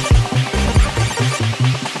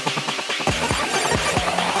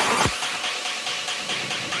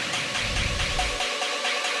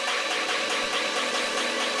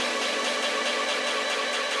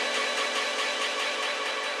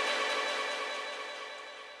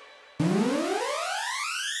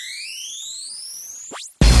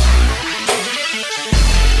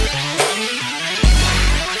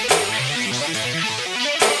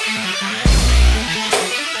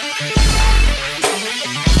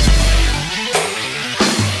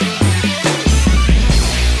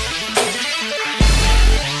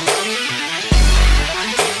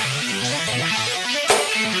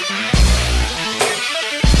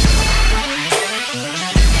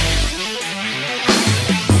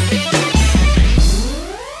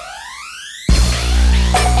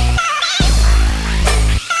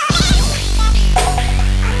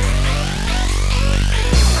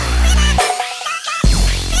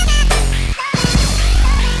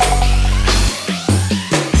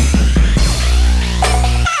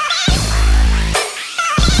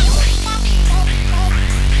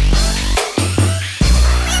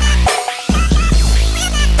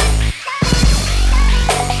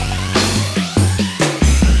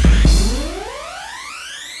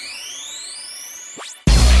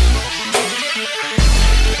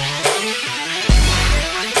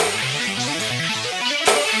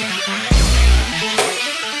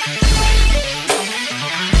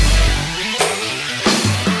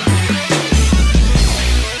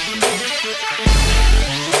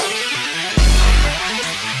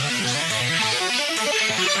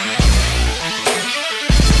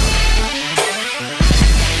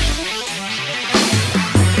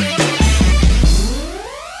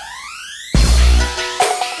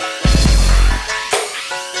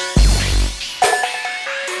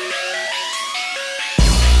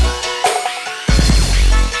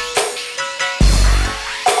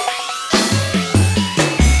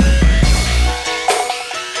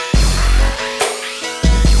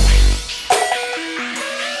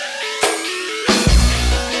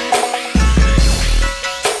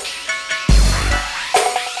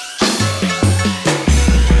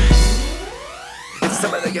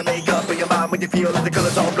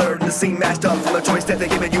 Scene mashed up from a choice that they're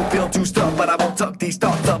giving you feel too stuck. But I won't tuck these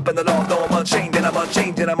thoughts up in the law. No, I'm unchained and I'm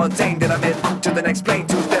unchained and I'm untamed and I'm in to the next plane.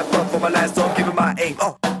 2 step up for my last song, giving my aim.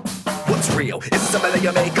 What's real? Is it something that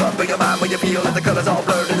you make up in your mind when you feel that the colors all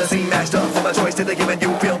blurred and the scene mashed up from a choice that they're giving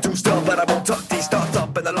you feel too stuck. But I won't tuck these thoughts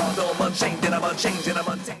up in the law. No, I'm unchained and I'm unchained and I'm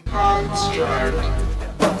untamed.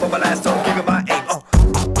 Up for my last song, giving my aim.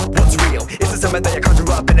 What's real? Is it something that you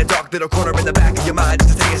conjure up in a dark little corner in the back of your mind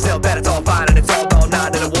just to tell yourself that it's all fine and it's all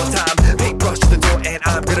nine in a wartime? Paintbrush to the door and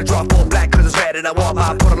I'm gonna draw full black cause it's red and I want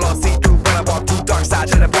my portal on see-through when I walk through dark side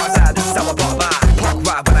to the bar side. This is how I bought my park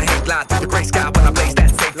ride when I hit line through the gray sky when I blaze that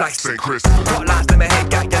safe like St. Chris. Caught lines in my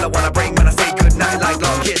head, got yellow when I bring when I say goodnight like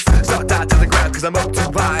long kiss. Start down to the ground cause I'm up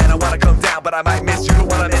too high and I wanna come down but I might miss you. Don't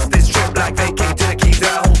wanna miss this trip like vacate to the keys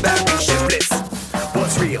and I hold back big shiftless.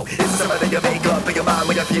 What's real? Is it something that you make up in your mind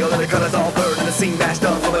when you feel that the colors all blurred and the scene mashed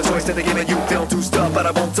up from a choice that they're giving you feel too stuck. But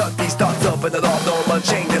I won't tuck these thoughts up in the law. No, I'm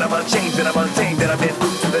unchained and I'm unchained and I'm untamed and I'm in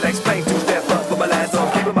route to the next plane. 2 step up for my last song,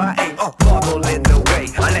 keeping my aim. Marble in the way.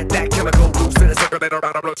 I let that chemical loose in a circulate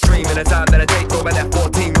around a bloodstream. In a time that I take over that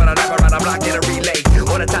 14 when I never run, I'm blocking a relay.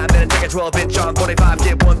 On a time that I take a 12 inch on 45,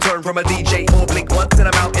 get one turn from a DJ. Or blink once and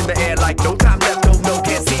I'm out in the air like no time left, no,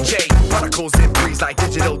 can't see J. Particles in breeze like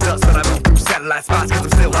digital dust when I move through satellite spots, cause I'm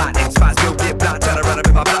still hot. X-Files will get blocked, trying to run up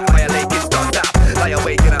in my block, violate, get start, stop. Lie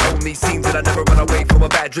awake and I own these scenes and I never run away from a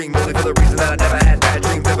bad dream, only for the reason that I never had bad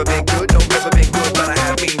dreams. Never been good, no, never been good, but I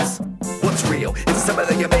have means. What's real? It's something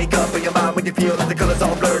that you make up in your mind when you feel that the colors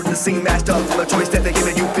all blurred and the scene mashed up from the choice that they're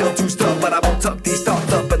giving you. Feel too stuck, but I won't tuck these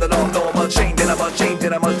thoughts up and the long know I'm unchained and I'm unchained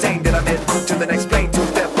and I'm untamed and I'm en route to the next plane. Two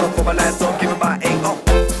step up for my last song, giving my aim up.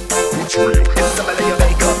 What's real? It's something that you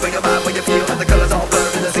make up in your mind when you feel that the colors all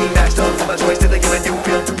blurred and the scene mashed up from the choice that they're giving you.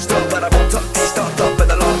 Feel too stuck, but I won't tuck these thoughts up and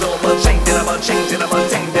the long know I'm unchained and I'm unchained and I'm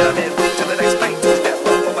untamed and I'm en route to the next plane. Two step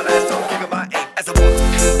up for my last song, giving my aim as a one.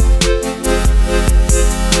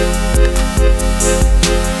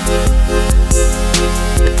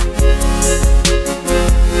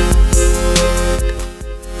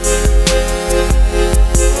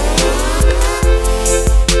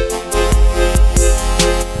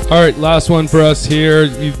 Alright, last one for us here.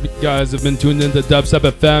 You guys have been tuned into Dubstep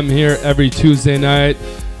FM here every Tuesday night.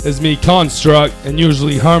 It's me, Construct, and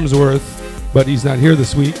usually Harmsworth, but he's not here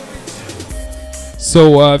this week.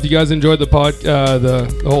 So if you guys enjoyed the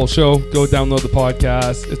whole show, go download the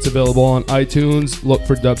podcast. It's available on iTunes. Look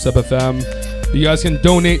for Dubstep FM. You guys can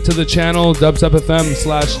donate to the channel, Dubstep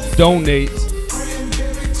FM/donate.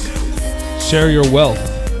 Share your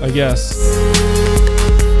wealth, I guess.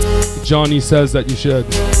 Johnny says that you should.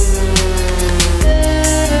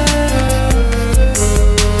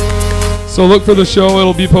 So look for the show.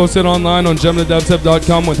 It'll be posted online on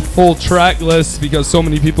JaimeLeDubstep.com with full track lists because so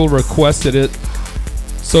many people requested it.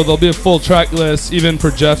 So there'll be a full track list. Even for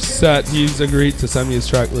Geoff's set, he's agreed to send me his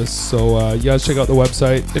track list. So you guys check out the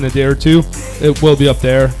website in a day or two. It will be up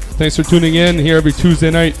there. Thanks for tuning in here every Tuesday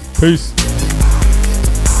night. Peace.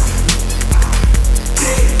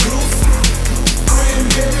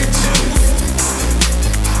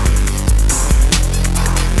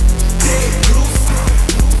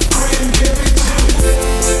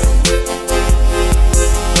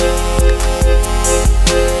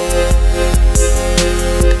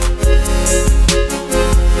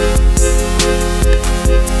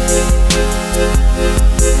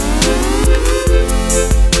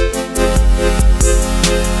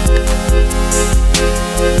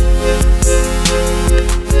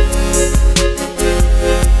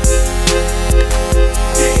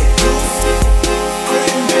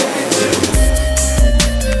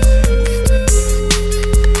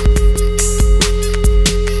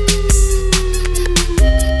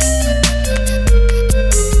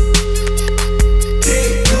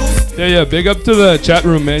 Yeah, big up to the chat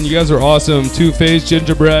room, man. You guys are awesome. Two-Face,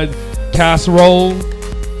 Gingerbread, Casserole,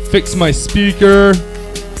 Fix My Speaker.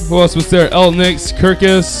 Who else was there? El Nix,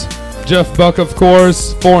 Kirkus, Jeff Buck, of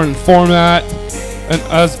course, Foreign Format, and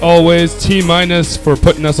as always, T- for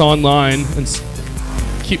putting us online and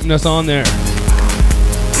keeping us on there.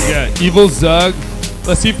 Yeah, Evil Zug.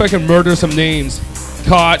 Let's see if I can murder some names.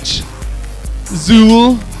 Koch,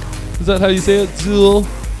 Zool. Is that how you say it? Zool.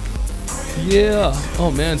 Yeah. Oh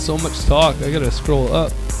man, so much talk. I gotta scroll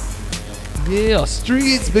up. Yeah,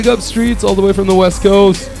 Streets. Big up Streets all the way from the West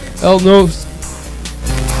Coast. El Nos.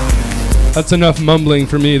 That's enough mumbling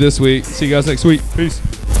for me this week. See you guys next week. Peace.